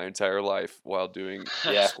unstable in my entire life while doing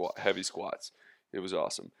heavy squats. It was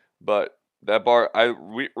awesome. But that bar,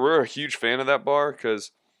 we're a huge fan of that bar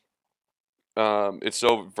because it's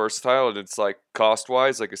so versatile, and it's like cost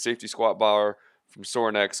wise, like a safety squat bar from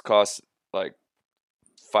Sorinex costs like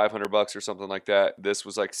 $500 or something like that. This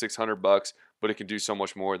was like $600, but it can do so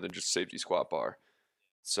much more than just safety squat bar.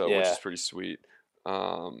 So which is pretty sweet.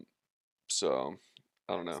 So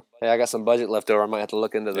I don't know. Hey, I got some budget left over. I might have to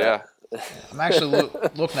look into that. Yeah. I'm actually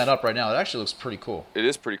looking that up right now. It actually looks pretty cool. It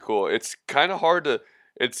is pretty cool. It's kind of hard to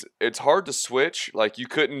it's hard to switch. Like you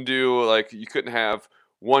couldn't have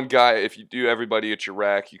one guy, if you do everybody at your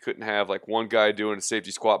rack, you couldn't have like one guy doing a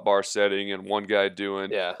safety squat bar setting and one guy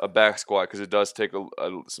doing a back squat, because it does take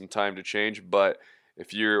some time to change. But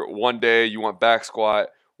if you're one day you want back squat,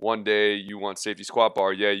 one day you want safety squat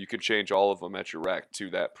bar, you could change all of them at your rack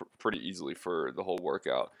to that pretty easily for the whole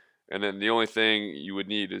workout. And then the only thing you would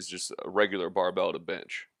need is just a regular barbell to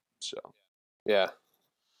bench. So yeah,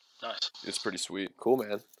 nice. It's pretty sweet. Cool,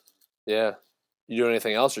 man. Yeah. You doing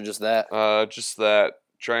anything else or just that? Just that.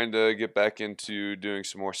 Trying to get back into doing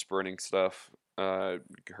some more sprinting stuff.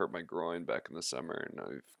 Hurt my groin back in the summer, and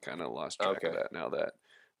I've kind of lost track of that now that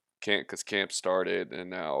because camp started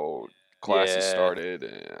and now classes started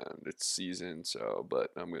and it's season. So,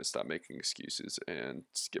 but I'm gonna stop making excuses and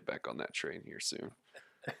just get back on that train here soon.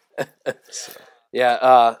 So.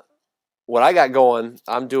 Yeah. What I got going,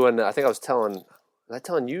 I'm doing. I think was I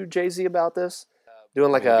telling you, Jay-Z, about this?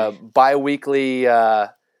 Doing like a bi-weekly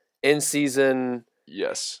in-season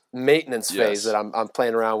maintenance phase that I'm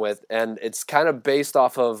playing around with, and it's kind of based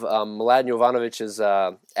off of Mladen Jovanovich's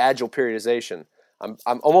agile periodization. I'm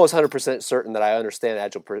almost 100% certain that I understand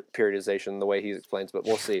agile periodization the way he explains, but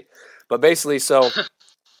we'll see. But basically, so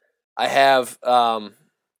I have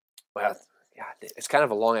it's kind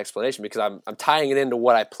of a long explanation because I'm tying it into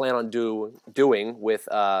what I plan on doing with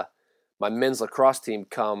my men's lacrosse team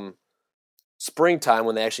come springtime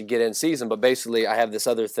when they actually get in season. But basically, I have this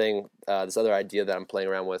other thing, this other idea that I'm playing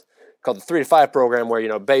around with called the 3 to 5 program,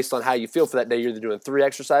 where based on how you feel for that day, you're either doing 3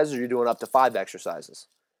 exercises or you're doing up to 5 exercises,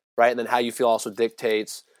 right? And then how you feel also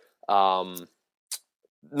dictates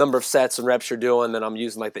number of sets and reps you're doing. Then I'm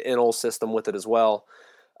using like the INL system with it as well.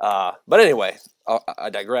 But anyway,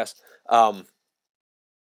 I digress.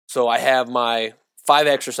 So I have my 5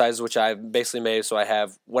 exercises, which I've basically made. So I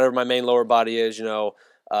have whatever my main lower body is,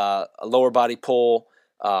 a lower body pull,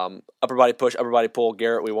 upper body push, upper body pull.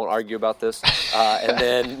 Garrett, we won't argue about this. And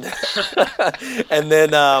then, and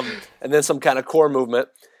then some kind of core movement.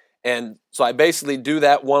 And so I basically do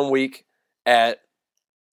that 1 week at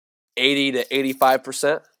 80 to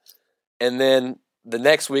 85%. And then the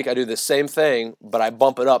next week I do the same thing, but I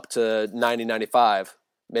bump it up to 90, 95,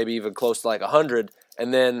 maybe even close to like 100.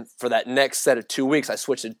 And then for that next set of 2 weeks, I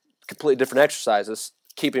switch to completely different exercises,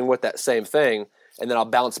 keeping with that same thing. And then I'll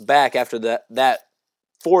bounce back after that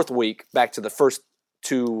 4th week back to the first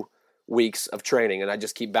 2 weeks of training. And I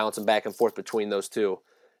just keep bouncing back and forth between those two.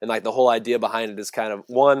 And like the whole idea behind it is kind of,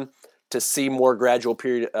 one, to see more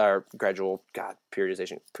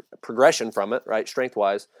periodization, progression from it, right,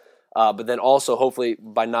 strength-wise. But then also hopefully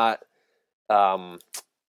by not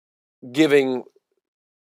giving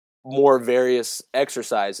more various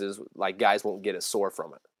exercises, like guys won't get as sore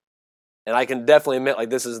from it. And I can definitely admit,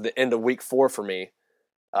 like, this is the end of week 4 for me.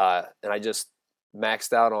 And I just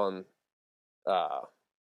maxed out on,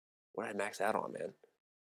 what did I max out on, man?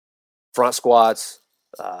 Front squats,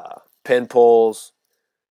 pin pulls,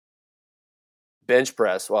 bench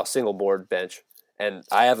press, single board bench. And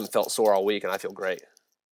I haven't felt sore all week, and I feel great.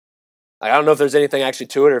 I don't know if there's anything actually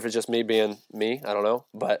to it or if it's just me being me. I don't know.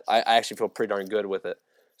 But I actually feel pretty darn good with it.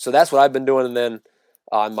 So that's what I've been doing. And then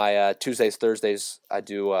on my Tuesdays, Thursdays, I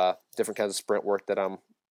do different kinds of sprint work that I'm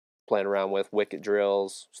playing around with, wicket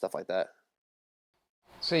drills, stuff like that.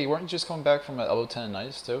 So you weren't just coming back from an elbow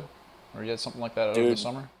tendonitis too? Or you had something like that over the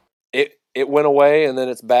summer? It went away, and then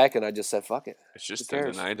it's back, and I just said, fuck it. It's just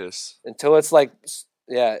tendonitis. Until it's like,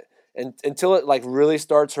 until it like really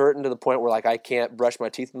starts hurting to the point where like I can't brush my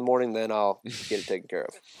teeth in the morning, then I'll get it taken care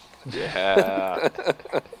of. Yeah.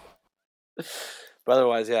 But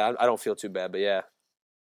otherwise, I don't feel too bad, but yeah.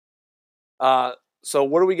 So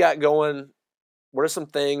what do we got going? What are some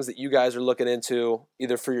things that you guys are looking into,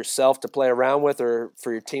 either for yourself to play around with or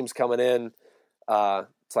for your teams coming in?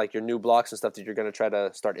 It's like your new blocks and stuff that you're going to try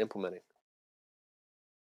to start implementing.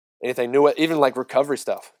 Anything new, even like recovery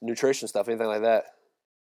stuff, nutrition stuff, anything like that?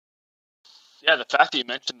 Yeah, the fact that you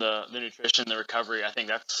mentioned the nutrition, the recovery, I think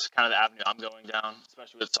that's kind of the avenue I'm going down,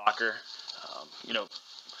 especially with soccer.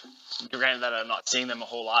 Granted that I'm not seeing them a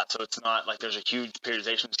whole lot, so it's not like there's a huge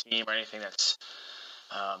periodization scheme or anything that's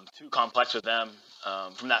too complex with them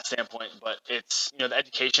from that standpoint. But it's the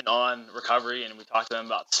education on recovery, and we talked to them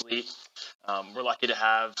about sleep. We're lucky to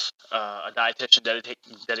have a dietitian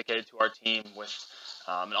dedicated to our team with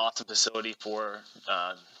an awesome facility for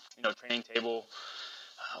training table.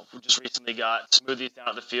 We just recently got smoothies down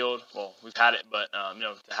at the field. Well, we've had it, but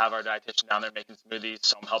to have our dietitian down there making smoothies,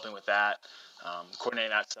 so I'm helping with that,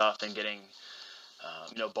 coordinating that stuff, and getting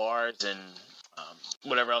bars and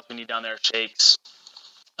whatever else we need down there, shakes,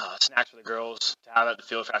 snacks for the girls to have at the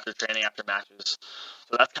field for after training, after matches.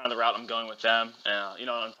 So that's kind of the route I'm going with them.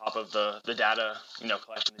 On top of the data,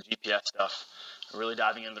 collection, the GPS stuff, really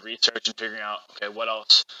diving into the research and figuring out, okay, what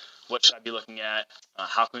else? What should I be looking at?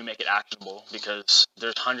 How can we make it actionable? Because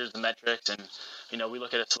there's hundreds of metrics, and we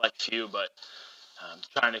look at a select few, but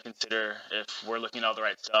trying to consider if we're looking at all the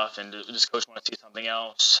right stuff, and does coach want to see something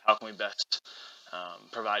else? How can we best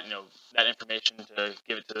provide that information to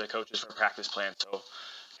give it to the coaches for a practice plan? So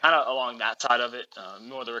kind of along that side of it,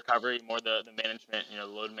 more the recovery, more the management, the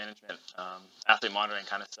load management, athlete monitoring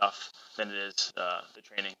kind of stuff than it is the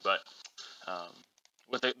training. But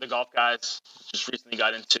with the golf guys, just recently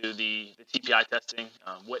got into the TPI testing.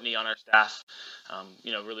 Whitney on our staff,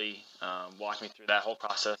 really walked me through that whole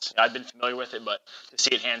process. I've been familiar with it, but to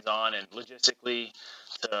see it hands-on and logistically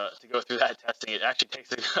to go through that testing, it actually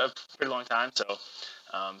takes a pretty long time. So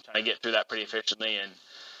trying to get through that pretty efficiently and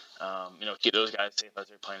keep those guys safe as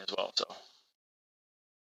they're playing as well. So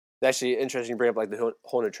It's actually interesting you bring up like the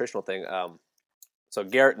whole nutritional thing. So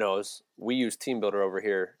Garrett knows we use Team Builder over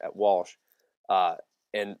here at Walsh,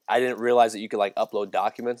 and I didn't realize that you could like upload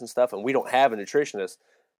documents and stuff, and we don't have a nutritionist.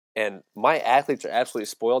 And my athletes are absolutely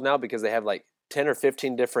spoiled now because they have like 10 or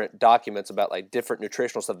 15 different documents about like different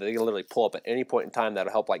nutritional stuff that they can literally pull up at any point in time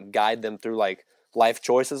that'll help like guide them through like life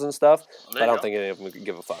choices and stuff. But I don't think any of them could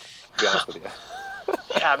give a fuck, to be honest with you.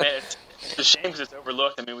 Yeah, man, it's a shame because it's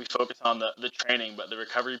overlooked. I mean, we focus on the training, but the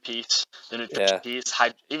recovery piece, the nutrition piece,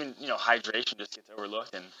 even hydration just gets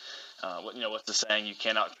overlooked. And what's the saying? You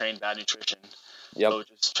cannot train bad nutrition. Yep. So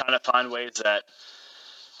just trying to find ways that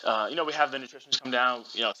we have the nutritionists come down,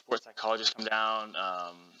 sports psychologists come down,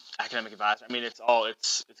 academic advisors. I mean, it's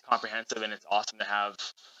comprehensive, and it's awesome to have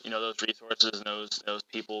those resources and those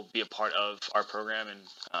people be a part of our program and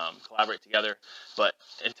collaborate together. But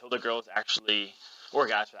until the girls actually, or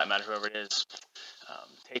guys for that matter, whoever it is,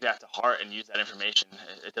 take that to heart and use that information,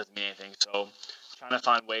 it doesn't mean anything. So trying to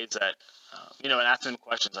find ways that and ask them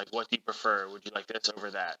questions like, what do you prefer? Would you like this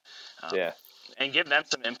over that? And give them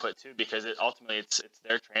some input too, because ultimately it's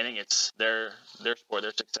their training, it's their sport,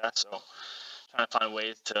 their success. So trying to find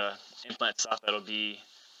ways to implement stuff that'll be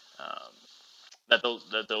that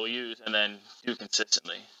they'll use and then do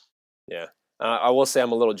consistently. Yeah, I will say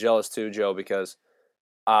I'm a little jealous too, Joe, because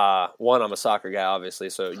one, I'm a soccer guy, obviously,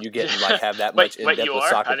 so you get to like have that much in depth with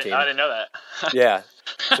soccer team. I didn't know that. Yeah,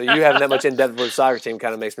 so you having that much in depth with the soccer team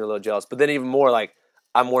kind of makes me a little jealous. But then even more, like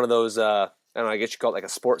I'm one of those. I don't know, I guess you call it like a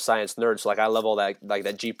sports science nerd. So like I love all that like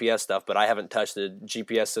that GPS stuff, but I haven't touched the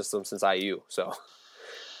GPS system since IU. So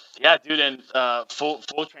yeah, dude, and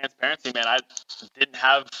full transparency, man. I didn't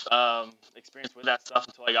have experience with that stuff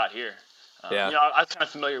until I got here. I was kind of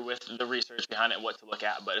familiar with the research behind it, what to look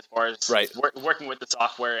at, but as far as working with the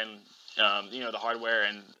software and the hardware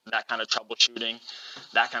and that kind of troubleshooting,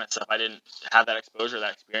 that kind of stuff, I didn't have that exposure,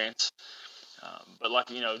 that experience. But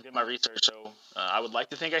lucky, did my research, so I would like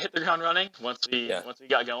to think I hit the ground running once we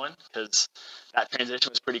got going, because that transition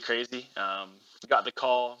was pretty crazy. Got the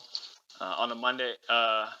call on a Monday,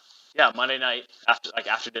 Monday night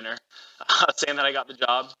after dinner, saying that I got the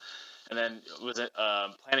job, and then was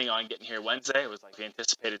planning on getting here Wednesday. It was like the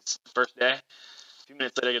anticipated first day. A few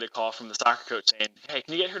minutes later, I get a call from the soccer coach saying, "Hey,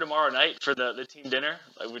 can you get here tomorrow night for the team dinner?"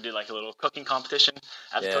 Like we did like a little cooking competition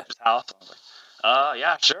at the coach's house. I was like,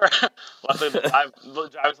 yeah, sure. Luckily, the drive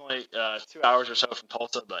was only 2 hours or so from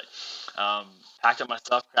Tulsa, but packed up my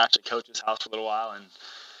stuff, crashed at coach's house for a little while, and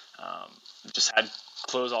just had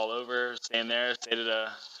clothes all over, staying there, stayed at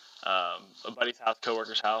a buddy's house,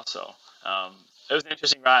 coworker's house. So it was an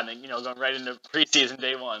interesting ride, and going right into preseason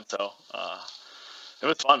day one. So it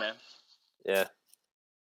was fun, man. Yeah.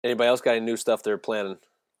 Anybody else got any new stuff they're planning?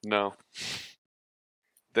 No.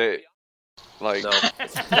 They like. No.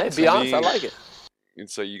 Hey, be honest, I like it. And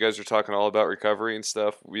so you guys are talking all about recovery and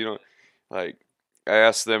stuff. We don't like. I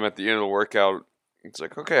asked them at the end of the workout. It's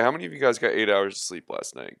like, okay, how many of you guys got 8 hours of sleep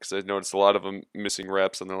last night? Because I noticed a lot of them missing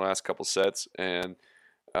reps on their last couple sets, and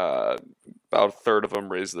about a third of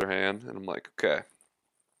them raised their hand. And I'm like, okay,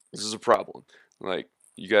 this is a problem. Like,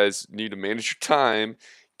 you guys need to manage your time,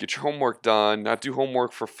 get your homework done, not do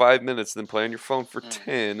homework for 5 minutes, then play on your phone for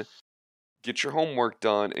 10. Get your homework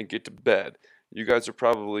done and get to bed. You guys are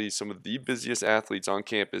probably some of the busiest athletes on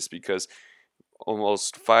campus because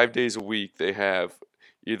almost 5 days a week they have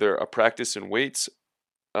either a practice in weights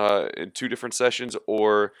in 2 different sessions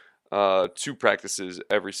or 2 practices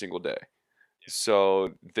every single day.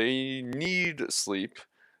 So they need sleep,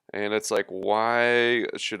 and it's like, why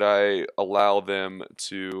should I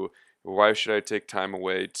take time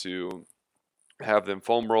away to have them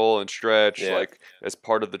foam roll and stretch like as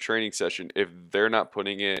part of the training session if they're not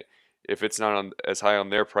putting it, if it's not on as high on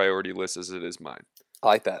their priority list as it is mine. I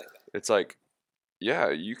like that. It's like, yeah,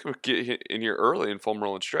 you can get in here early and foam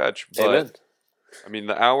roll and stretch, but Amen. I mean,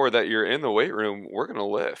 the hour that you're in the weight room, we're going to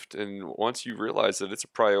lift. And once you realize that it's a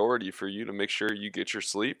priority for you to make sure you get your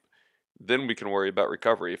sleep, then we can worry about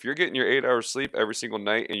recovery. If you're getting your 8 hours sleep every single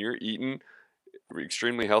night and you're eating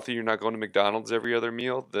extremely healthy, you're not going to McDonald's every other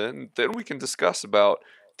meal, then we can discuss about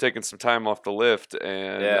taking some time off the lift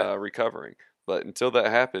and recovering. But until that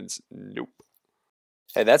happens, nope.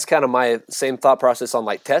 Hey, that's kind of my same thought process on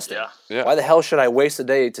like testing. Yeah. Why the hell should I waste a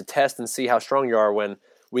day to test and see how strong you are when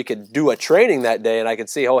we could do a training that day and I could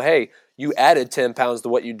see, oh, hey, you added 10 pounds to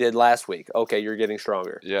what you did last week. Okay, you're getting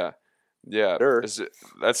stronger. Yeah. Sure.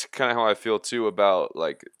 That's kind of how I feel too about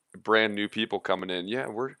like brand new people coming in. Yeah,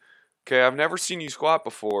 okay, I've never seen you squat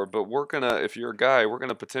before, but if you're a guy, we're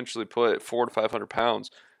gonna potentially put 400 to 500 pounds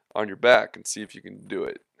on your back and see if you can do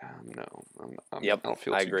it. No, I don't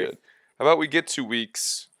feel too good. How about we get 2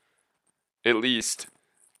 weeks at least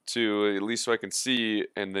so I can see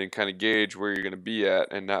and then kind of gauge where you're going to be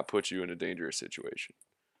at and not put you in a dangerous situation.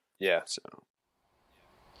 Yeah. So.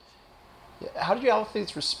 How did your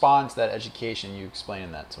athletes respond to that education, you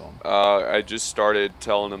explaining that to them? I just started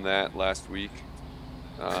telling them that last week.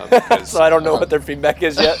 So I don't know what their feedback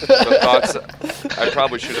is yet. I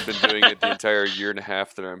probably should have been doing it the entire year and a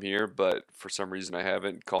half that I'm here, but for some reason I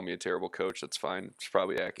haven't. Call me a terrible coach. That's fine. It's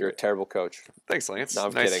probably accurate. You're a terrible coach. Thanks, Lance. No,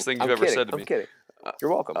 I'm Nicest kidding. thing you've ever said to me. I'm kidding.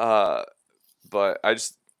 You're welcome. But I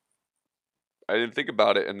didn't think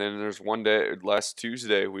about it, and then there's one day, last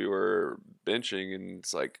Tuesday, we were benching, and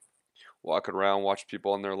it's like walking around, watching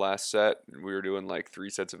people on their last set, and we were doing like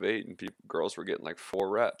 3 sets of 8, and girls were getting like 4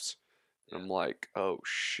 reps. And I'm like, oh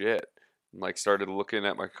shit. And like started looking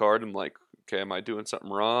at my card, and I'm like, okay, am I doing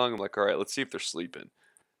something wrong? I'm like, all right, let's see if they're sleeping.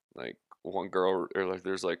 Like one girl, or like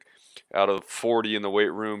there's like out of 40 in the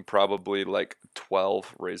weight room, probably like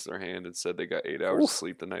 12 raised their hand and said they got 8 hours of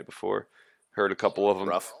sleep the night before. Heard a couple of them.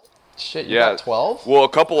 Rough. Shit, you got 12? Well, a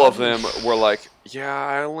couple of them were like, yeah,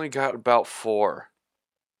 I only got about 4.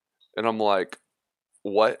 And I'm like,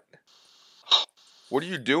 what? What are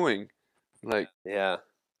you doing? Like, yeah.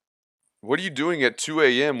 What are you doing at 2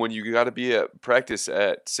 a.m. when you got to be at practice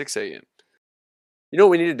at 6 a.m.? You know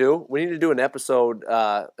what we need to do? We need to do an episode,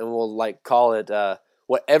 and we'll like call it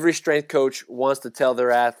what every strength coach wants to tell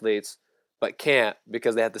their athletes, but can't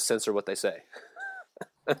because they have to censor what they say.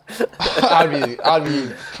 I'd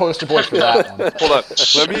be poster boy for that one. Hold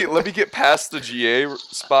on, let me get past the GA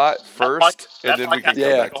spot first, and then we can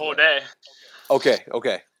go back the whole day. Okay.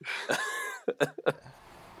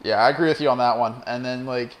 Yeah, I agree with you on that one. And then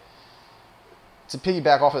like to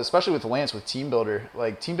piggyback off it, especially with Lance with Team Builder,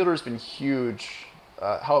 like Team Builder has been huge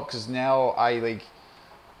help because now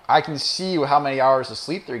I can see how many hours of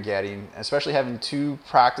sleep they're getting, especially having 2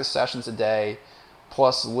 practice sessions a day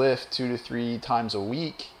plus lift 2 to 3 times a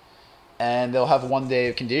week, and they'll have 1 day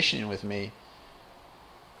of conditioning with me.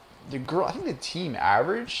 I think the team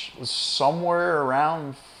average was somewhere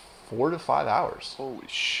around 4 to 5 hours. Holy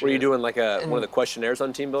shit! Were you doing like one of the questionnaires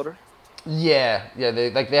on Team Builder? Yeah.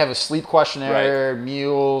 They have a sleep questionnaire,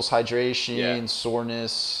 meals, hydration,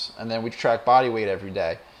 soreness, and then we track body weight every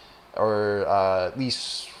day, or at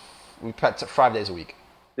least we practice 5 days a week.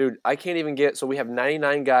 Dude, I can't even get. So we have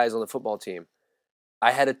 99 guys on the football team.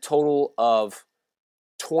 I had a total of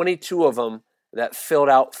 22 of them that filled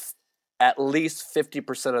out at least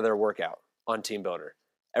 50% of their workout on Team Builder.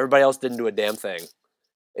 Everybody else didn't do a damn thing.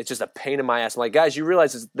 It's just a pain in my ass. I'm like, guys, you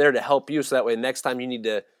realize it's there to help you, so that way next time you need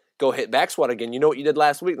to go hit back squat again, you know what you did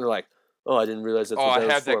last week? And they're like, oh, I didn't realize that's what that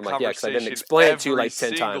was for. I'm like, yeah, because I didn't explain it to you like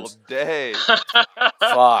 10 times. Day.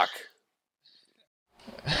 Fuck.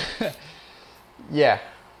 Yeah,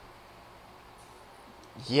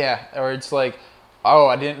 or it's like, oh,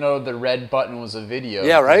 I didn't know the red button was a video.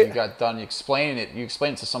 Yeah, right? You got done explaining it. You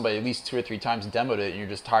explained it to somebody at least 2 or 3 times, demoed it, and you're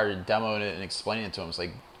just tired of demoing it and explaining it to them. It's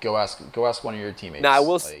like, go ask one of your teammates. Now,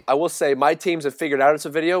 I will say my teams have figured out it's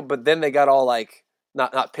a video, but then they got all like,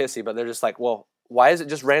 not pissy, but they're just like, well, why is it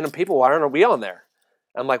just random people? Why aren't we on there?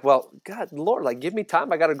 I'm like, well, God, Lord, like, give me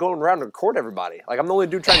time. I got to go around and record everybody. Like, I'm the only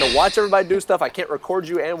dude trying to watch everybody do stuff. I can't record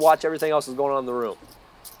you and watch everything else that's going on in the room.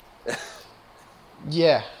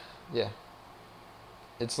 Yeah.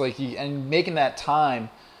 It's like and making that time.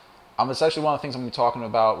 It's actually one of the things I'm going to be talking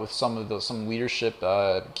about with some leadership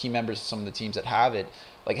key members of some of the teams that have it.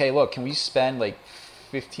 Like, hey, look, can we spend like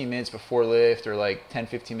 15 minutes before lift or like 10,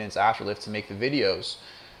 15 minutes after lift to make the videos?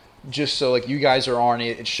 Just so like you guys are on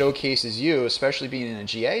it. It showcases you, especially being in a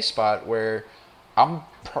GA spot where I'm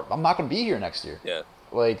not going to be here next year. Yeah.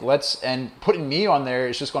 Like and putting me on there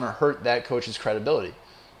is just going to hurt that coach's credibility.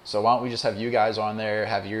 So why don't we just have you guys on there,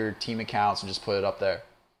 have your team accounts, and just put it up there?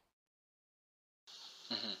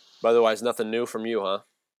 But otherwise, nothing new from you, huh?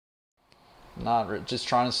 Just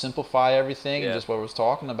trying to simplify everything and just what I was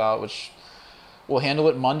talking about, which we'll handle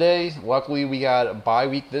it Monday. Luckily, we got a bye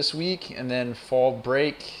week this week and then fall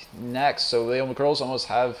break next. So the girls almost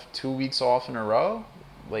have 2 weeks off in a row,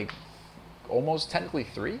 like almost technically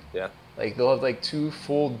 3. Yeah. Like they'll have like 2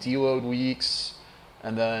 full deload weeks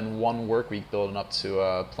and then 1 work week building up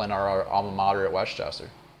to playing our alma mater at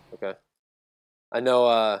Westchester. Okay. I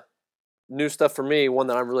know new stuff for me, one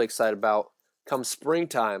that I'm really excited about, comes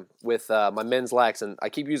springtime with my men's lax. And I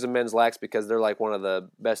keep using men's lax because they're like one of the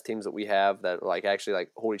best teams that we have that like actually like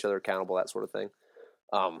hold each other accountable, that sort of thing.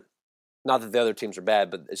 Not that the other teams are bad,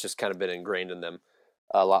 but it's just kind of been ingrained in them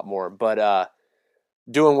a lot more. But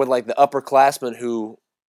doing with like the upperclassmen who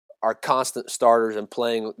are constant starters and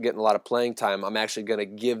getting a lot of playing time, I'm actually going to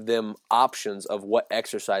give them options of what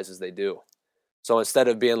exercises they do. So instead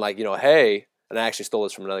of being like, hey, and I actually stole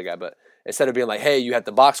this from another guy, but instead of being like, hey, you have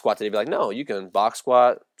to box squat today, be like, no, you can box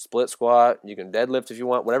squat, split squat, you can deadlift if you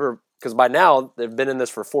want, whatever. Because by now, they've been in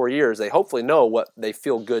this for 4 years. They hopefully know what they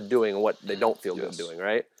feel good doing and what they don't feel good doing,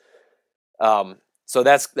 right? So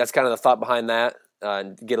that's kind of the thought behind that,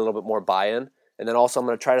 and get a little bit more buy-in. And then also I'm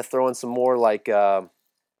going to try to throw in some more like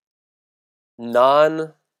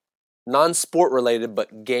non-sport related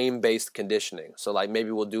but game-based conditioning. So like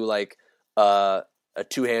maybe we'll do like a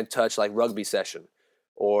 2-hand touch like rugby session.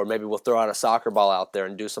 Or maybe we'll throw out a soccer ball out there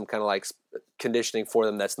and do some kind of like conditioning for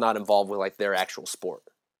them that's not involved with like their actual sport.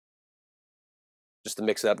 Just to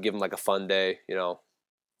mix it up, give them like a fun day,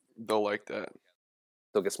 They'll like that.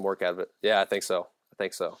 They'll get some work out of it. Yeah, I think so. Yeah.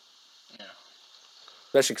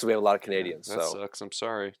 Especially because we have a lot of Canadians. That sucks. I'm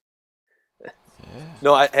sorry.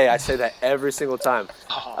 No, I say that every single time.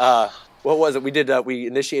 What was it? We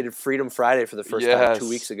initiated Freedom Friday for the first time 2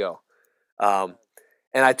 weeks ago. And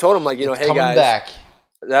I told him like, hey guys. Back.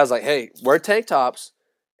 I was like, hey, wear tank tops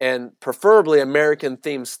and preferably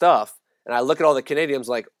American-themed stuff. And I look at all the Canadians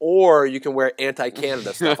like, or you can wear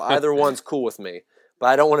anti-Canada stuff. Either one's cool with me. But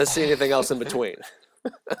I don't want to see anything else in between.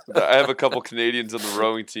 I have a couple Canadians on the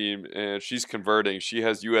rowing team, and she's converting. She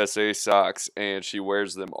has USA socks, and she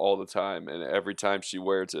wears them all the time. And every time she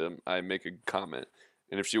wears them, I make a comment.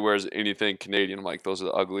 And if she wears anything Canadian, I'm like, those are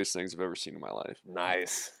the ugliest things I've ever seen in my life.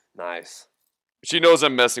 Nice. She knows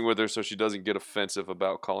I'm messing with her, so she doesn't get offensive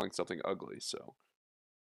about calling something ugly. So,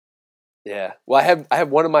 yeah. Well, I have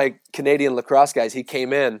one of my Canadian lacrosse guys. He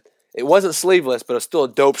came in. It wasn't sleeveless, but it was still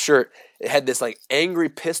a dope shirt. It had this like angry,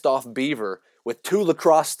 pissed off beaver with 2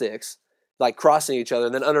 lacrosse sticks, like crossing each other,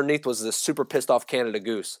 and then underneath was this super pissed off Canada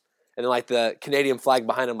goose, and then like the Canadian flag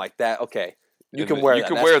behind him, like that. Okay, you can wear that.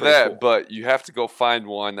 You can wear that, cool. But you have to go find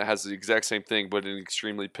one that has the exact same thing, but an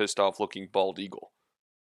extremely pissed off looking bald eagle.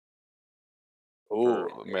 Ooh,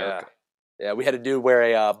 America. Yeah, we had a dude wear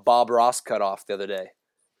a Bob Ross cutoff the other day.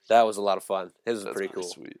 That was a lot of fun. His was pretty cool.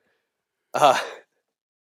 Sweet.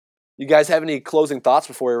 You guys have any closing thoughts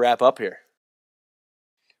before we wrap up here?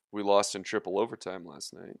 We lost in triple overtime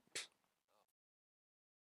last night.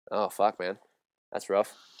 Oh fuck, man, that's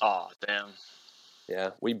rough. Oh damn. Yeah,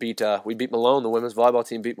 we beat Malone. The women's volleyball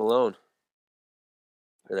team beat Malone.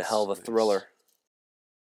 In a hell of a thriller.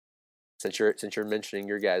 Since you're mentioning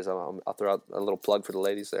your guys, I'll throw out a little plug for the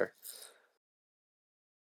ladies there.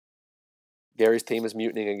 Gary's team is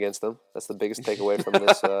mutinying against them. That's the biggest takeaway from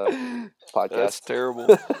this podcast. That's terrible.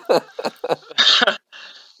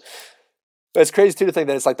 But it's crazy too to think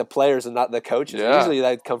that it's like the players and not the coaches. Yeah. Usually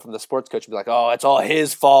that come from the sports coach and be like, "Oh, it's all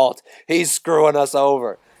his fault. He's screwing us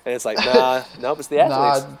over." And it's like, nah, nope, it's the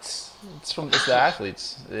athletes. It's the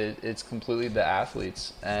athletes. It's completely the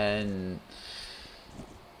athletes, and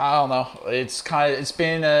I don't know. It's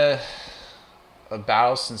been a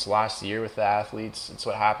battle since last year with the athletes. It's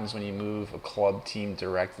what happens when you move a club team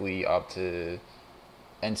directly up to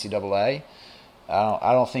NCAA.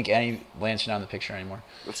 I don't think any Lansing on the picture anymore.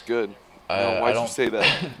 That's good. Why'd you say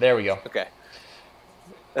that? There we go. Okay.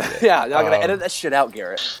 Yeah, I'm not gonna edit that shit out,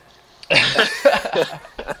 Garrett.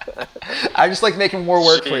 I just like making more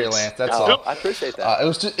work for you, Jeez. Lance. That's Oh, all. I appreciate that.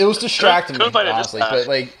 It was distracting me, Couldn't find it this honestly. time. But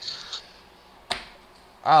like,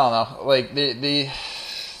 I don't know. Like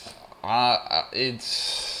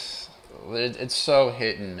it's so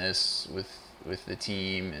hit and miss with the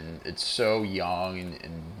team, and it's so young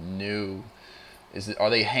and new. Are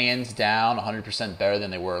they hands down 100% better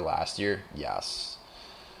than they were last year? Yes.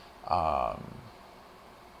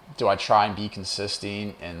 Do I try and be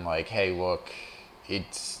consistent and like, hey, look,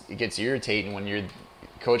 it gets irritating when your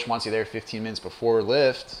coach wants you there 15 minutes before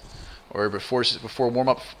lift or before warm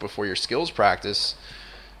up, before your skills practice,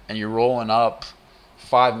 and you're rolling up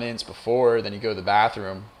 5 minutes before, then you go to the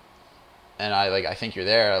bathroom, and I think you're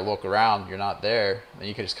there. I look around, you're not there. Then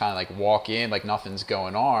you could just kind of like walk in like nothing's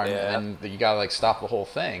going on, Yeah. and then you gotta like stop the whole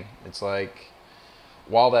thing. It's like,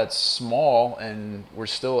 while that's small and we're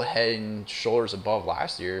still head and shoulders above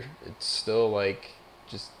last year, it's still like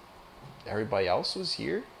just everybody else was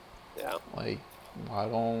here. Yeah. Like, why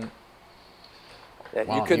don't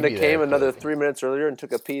You couldn't have be came there, another but 3 minutes earlier and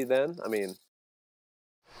took a pee then? I mean,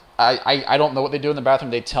 I don't know what they do in the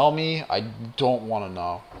bathroom. They tell me. I don't want to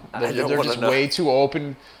know. I don't They're wanna just know. way too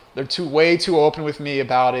open. They're way too open with me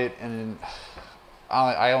about it, and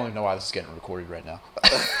I don't even know why this is getting recorded right now.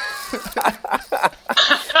 I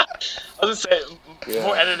was gonna say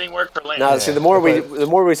more editing work for Lance. now see, the more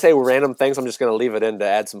but- we say random things, I'm just going to leave it in to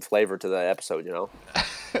add some flavor to the episode. You know.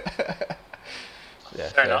 Yeah,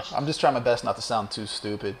 Fair enough. I'm just trying my best not to sound too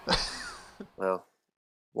stupid. Well,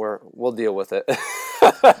 we'll deal with it.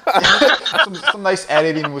 some nice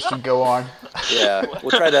editing we should go on. Yeah,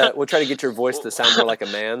 we'll try to get your voice to sound more like a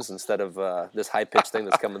man's instead of this high pitched thing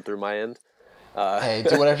that's coming through my end. Hey,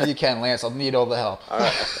 do whatever you can, Lance. I'll need all the help.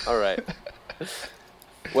 All right.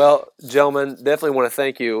 Well, gentlemen, definitely want to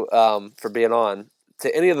thank you for being on.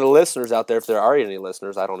 To any of the listeners out there, if there are any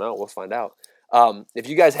listeners, I don't know. We'll find out. If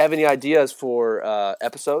you guys have any ideas for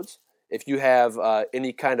episodes, if you have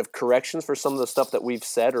any kind of corrections for some of the stuff that we've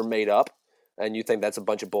said or made up, and you think that's a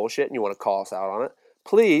bunch of bullshit and you want to call us out on it,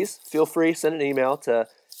 please feel free to send an email to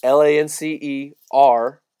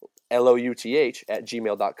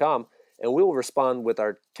lancerlouth@gmail.com, and we will respond with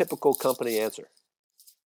our typical company answer.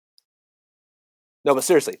 No, but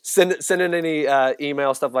seriously, send in any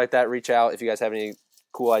email, stuff like that. Reach out if you guys have any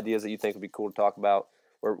cool ideas that you think would be cool to talk about.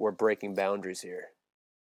 We're breaking boundaries here.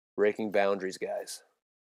 Breaking boundaries, guys.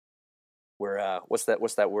 We're what's that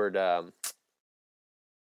word?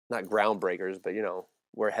 Not groundbreakers, but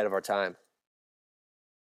we're ahead of our time.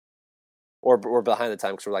 Or we're behind the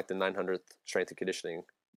time because we're like the 900th strength and conditioning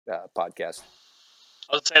podcast.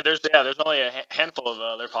 I would say there's only a handful of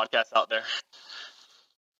other podcasts out there.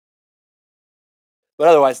 But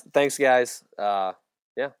otherwise, thanks, guys. Yeah,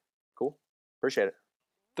 cool. Appreciate it.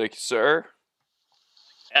 Thank you, sir.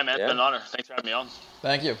 Yeah, man, it's Yeah. been an honor. Thanks for having me on.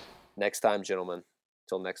 Thank you. Next time, gentlemen.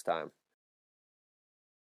 Till next time.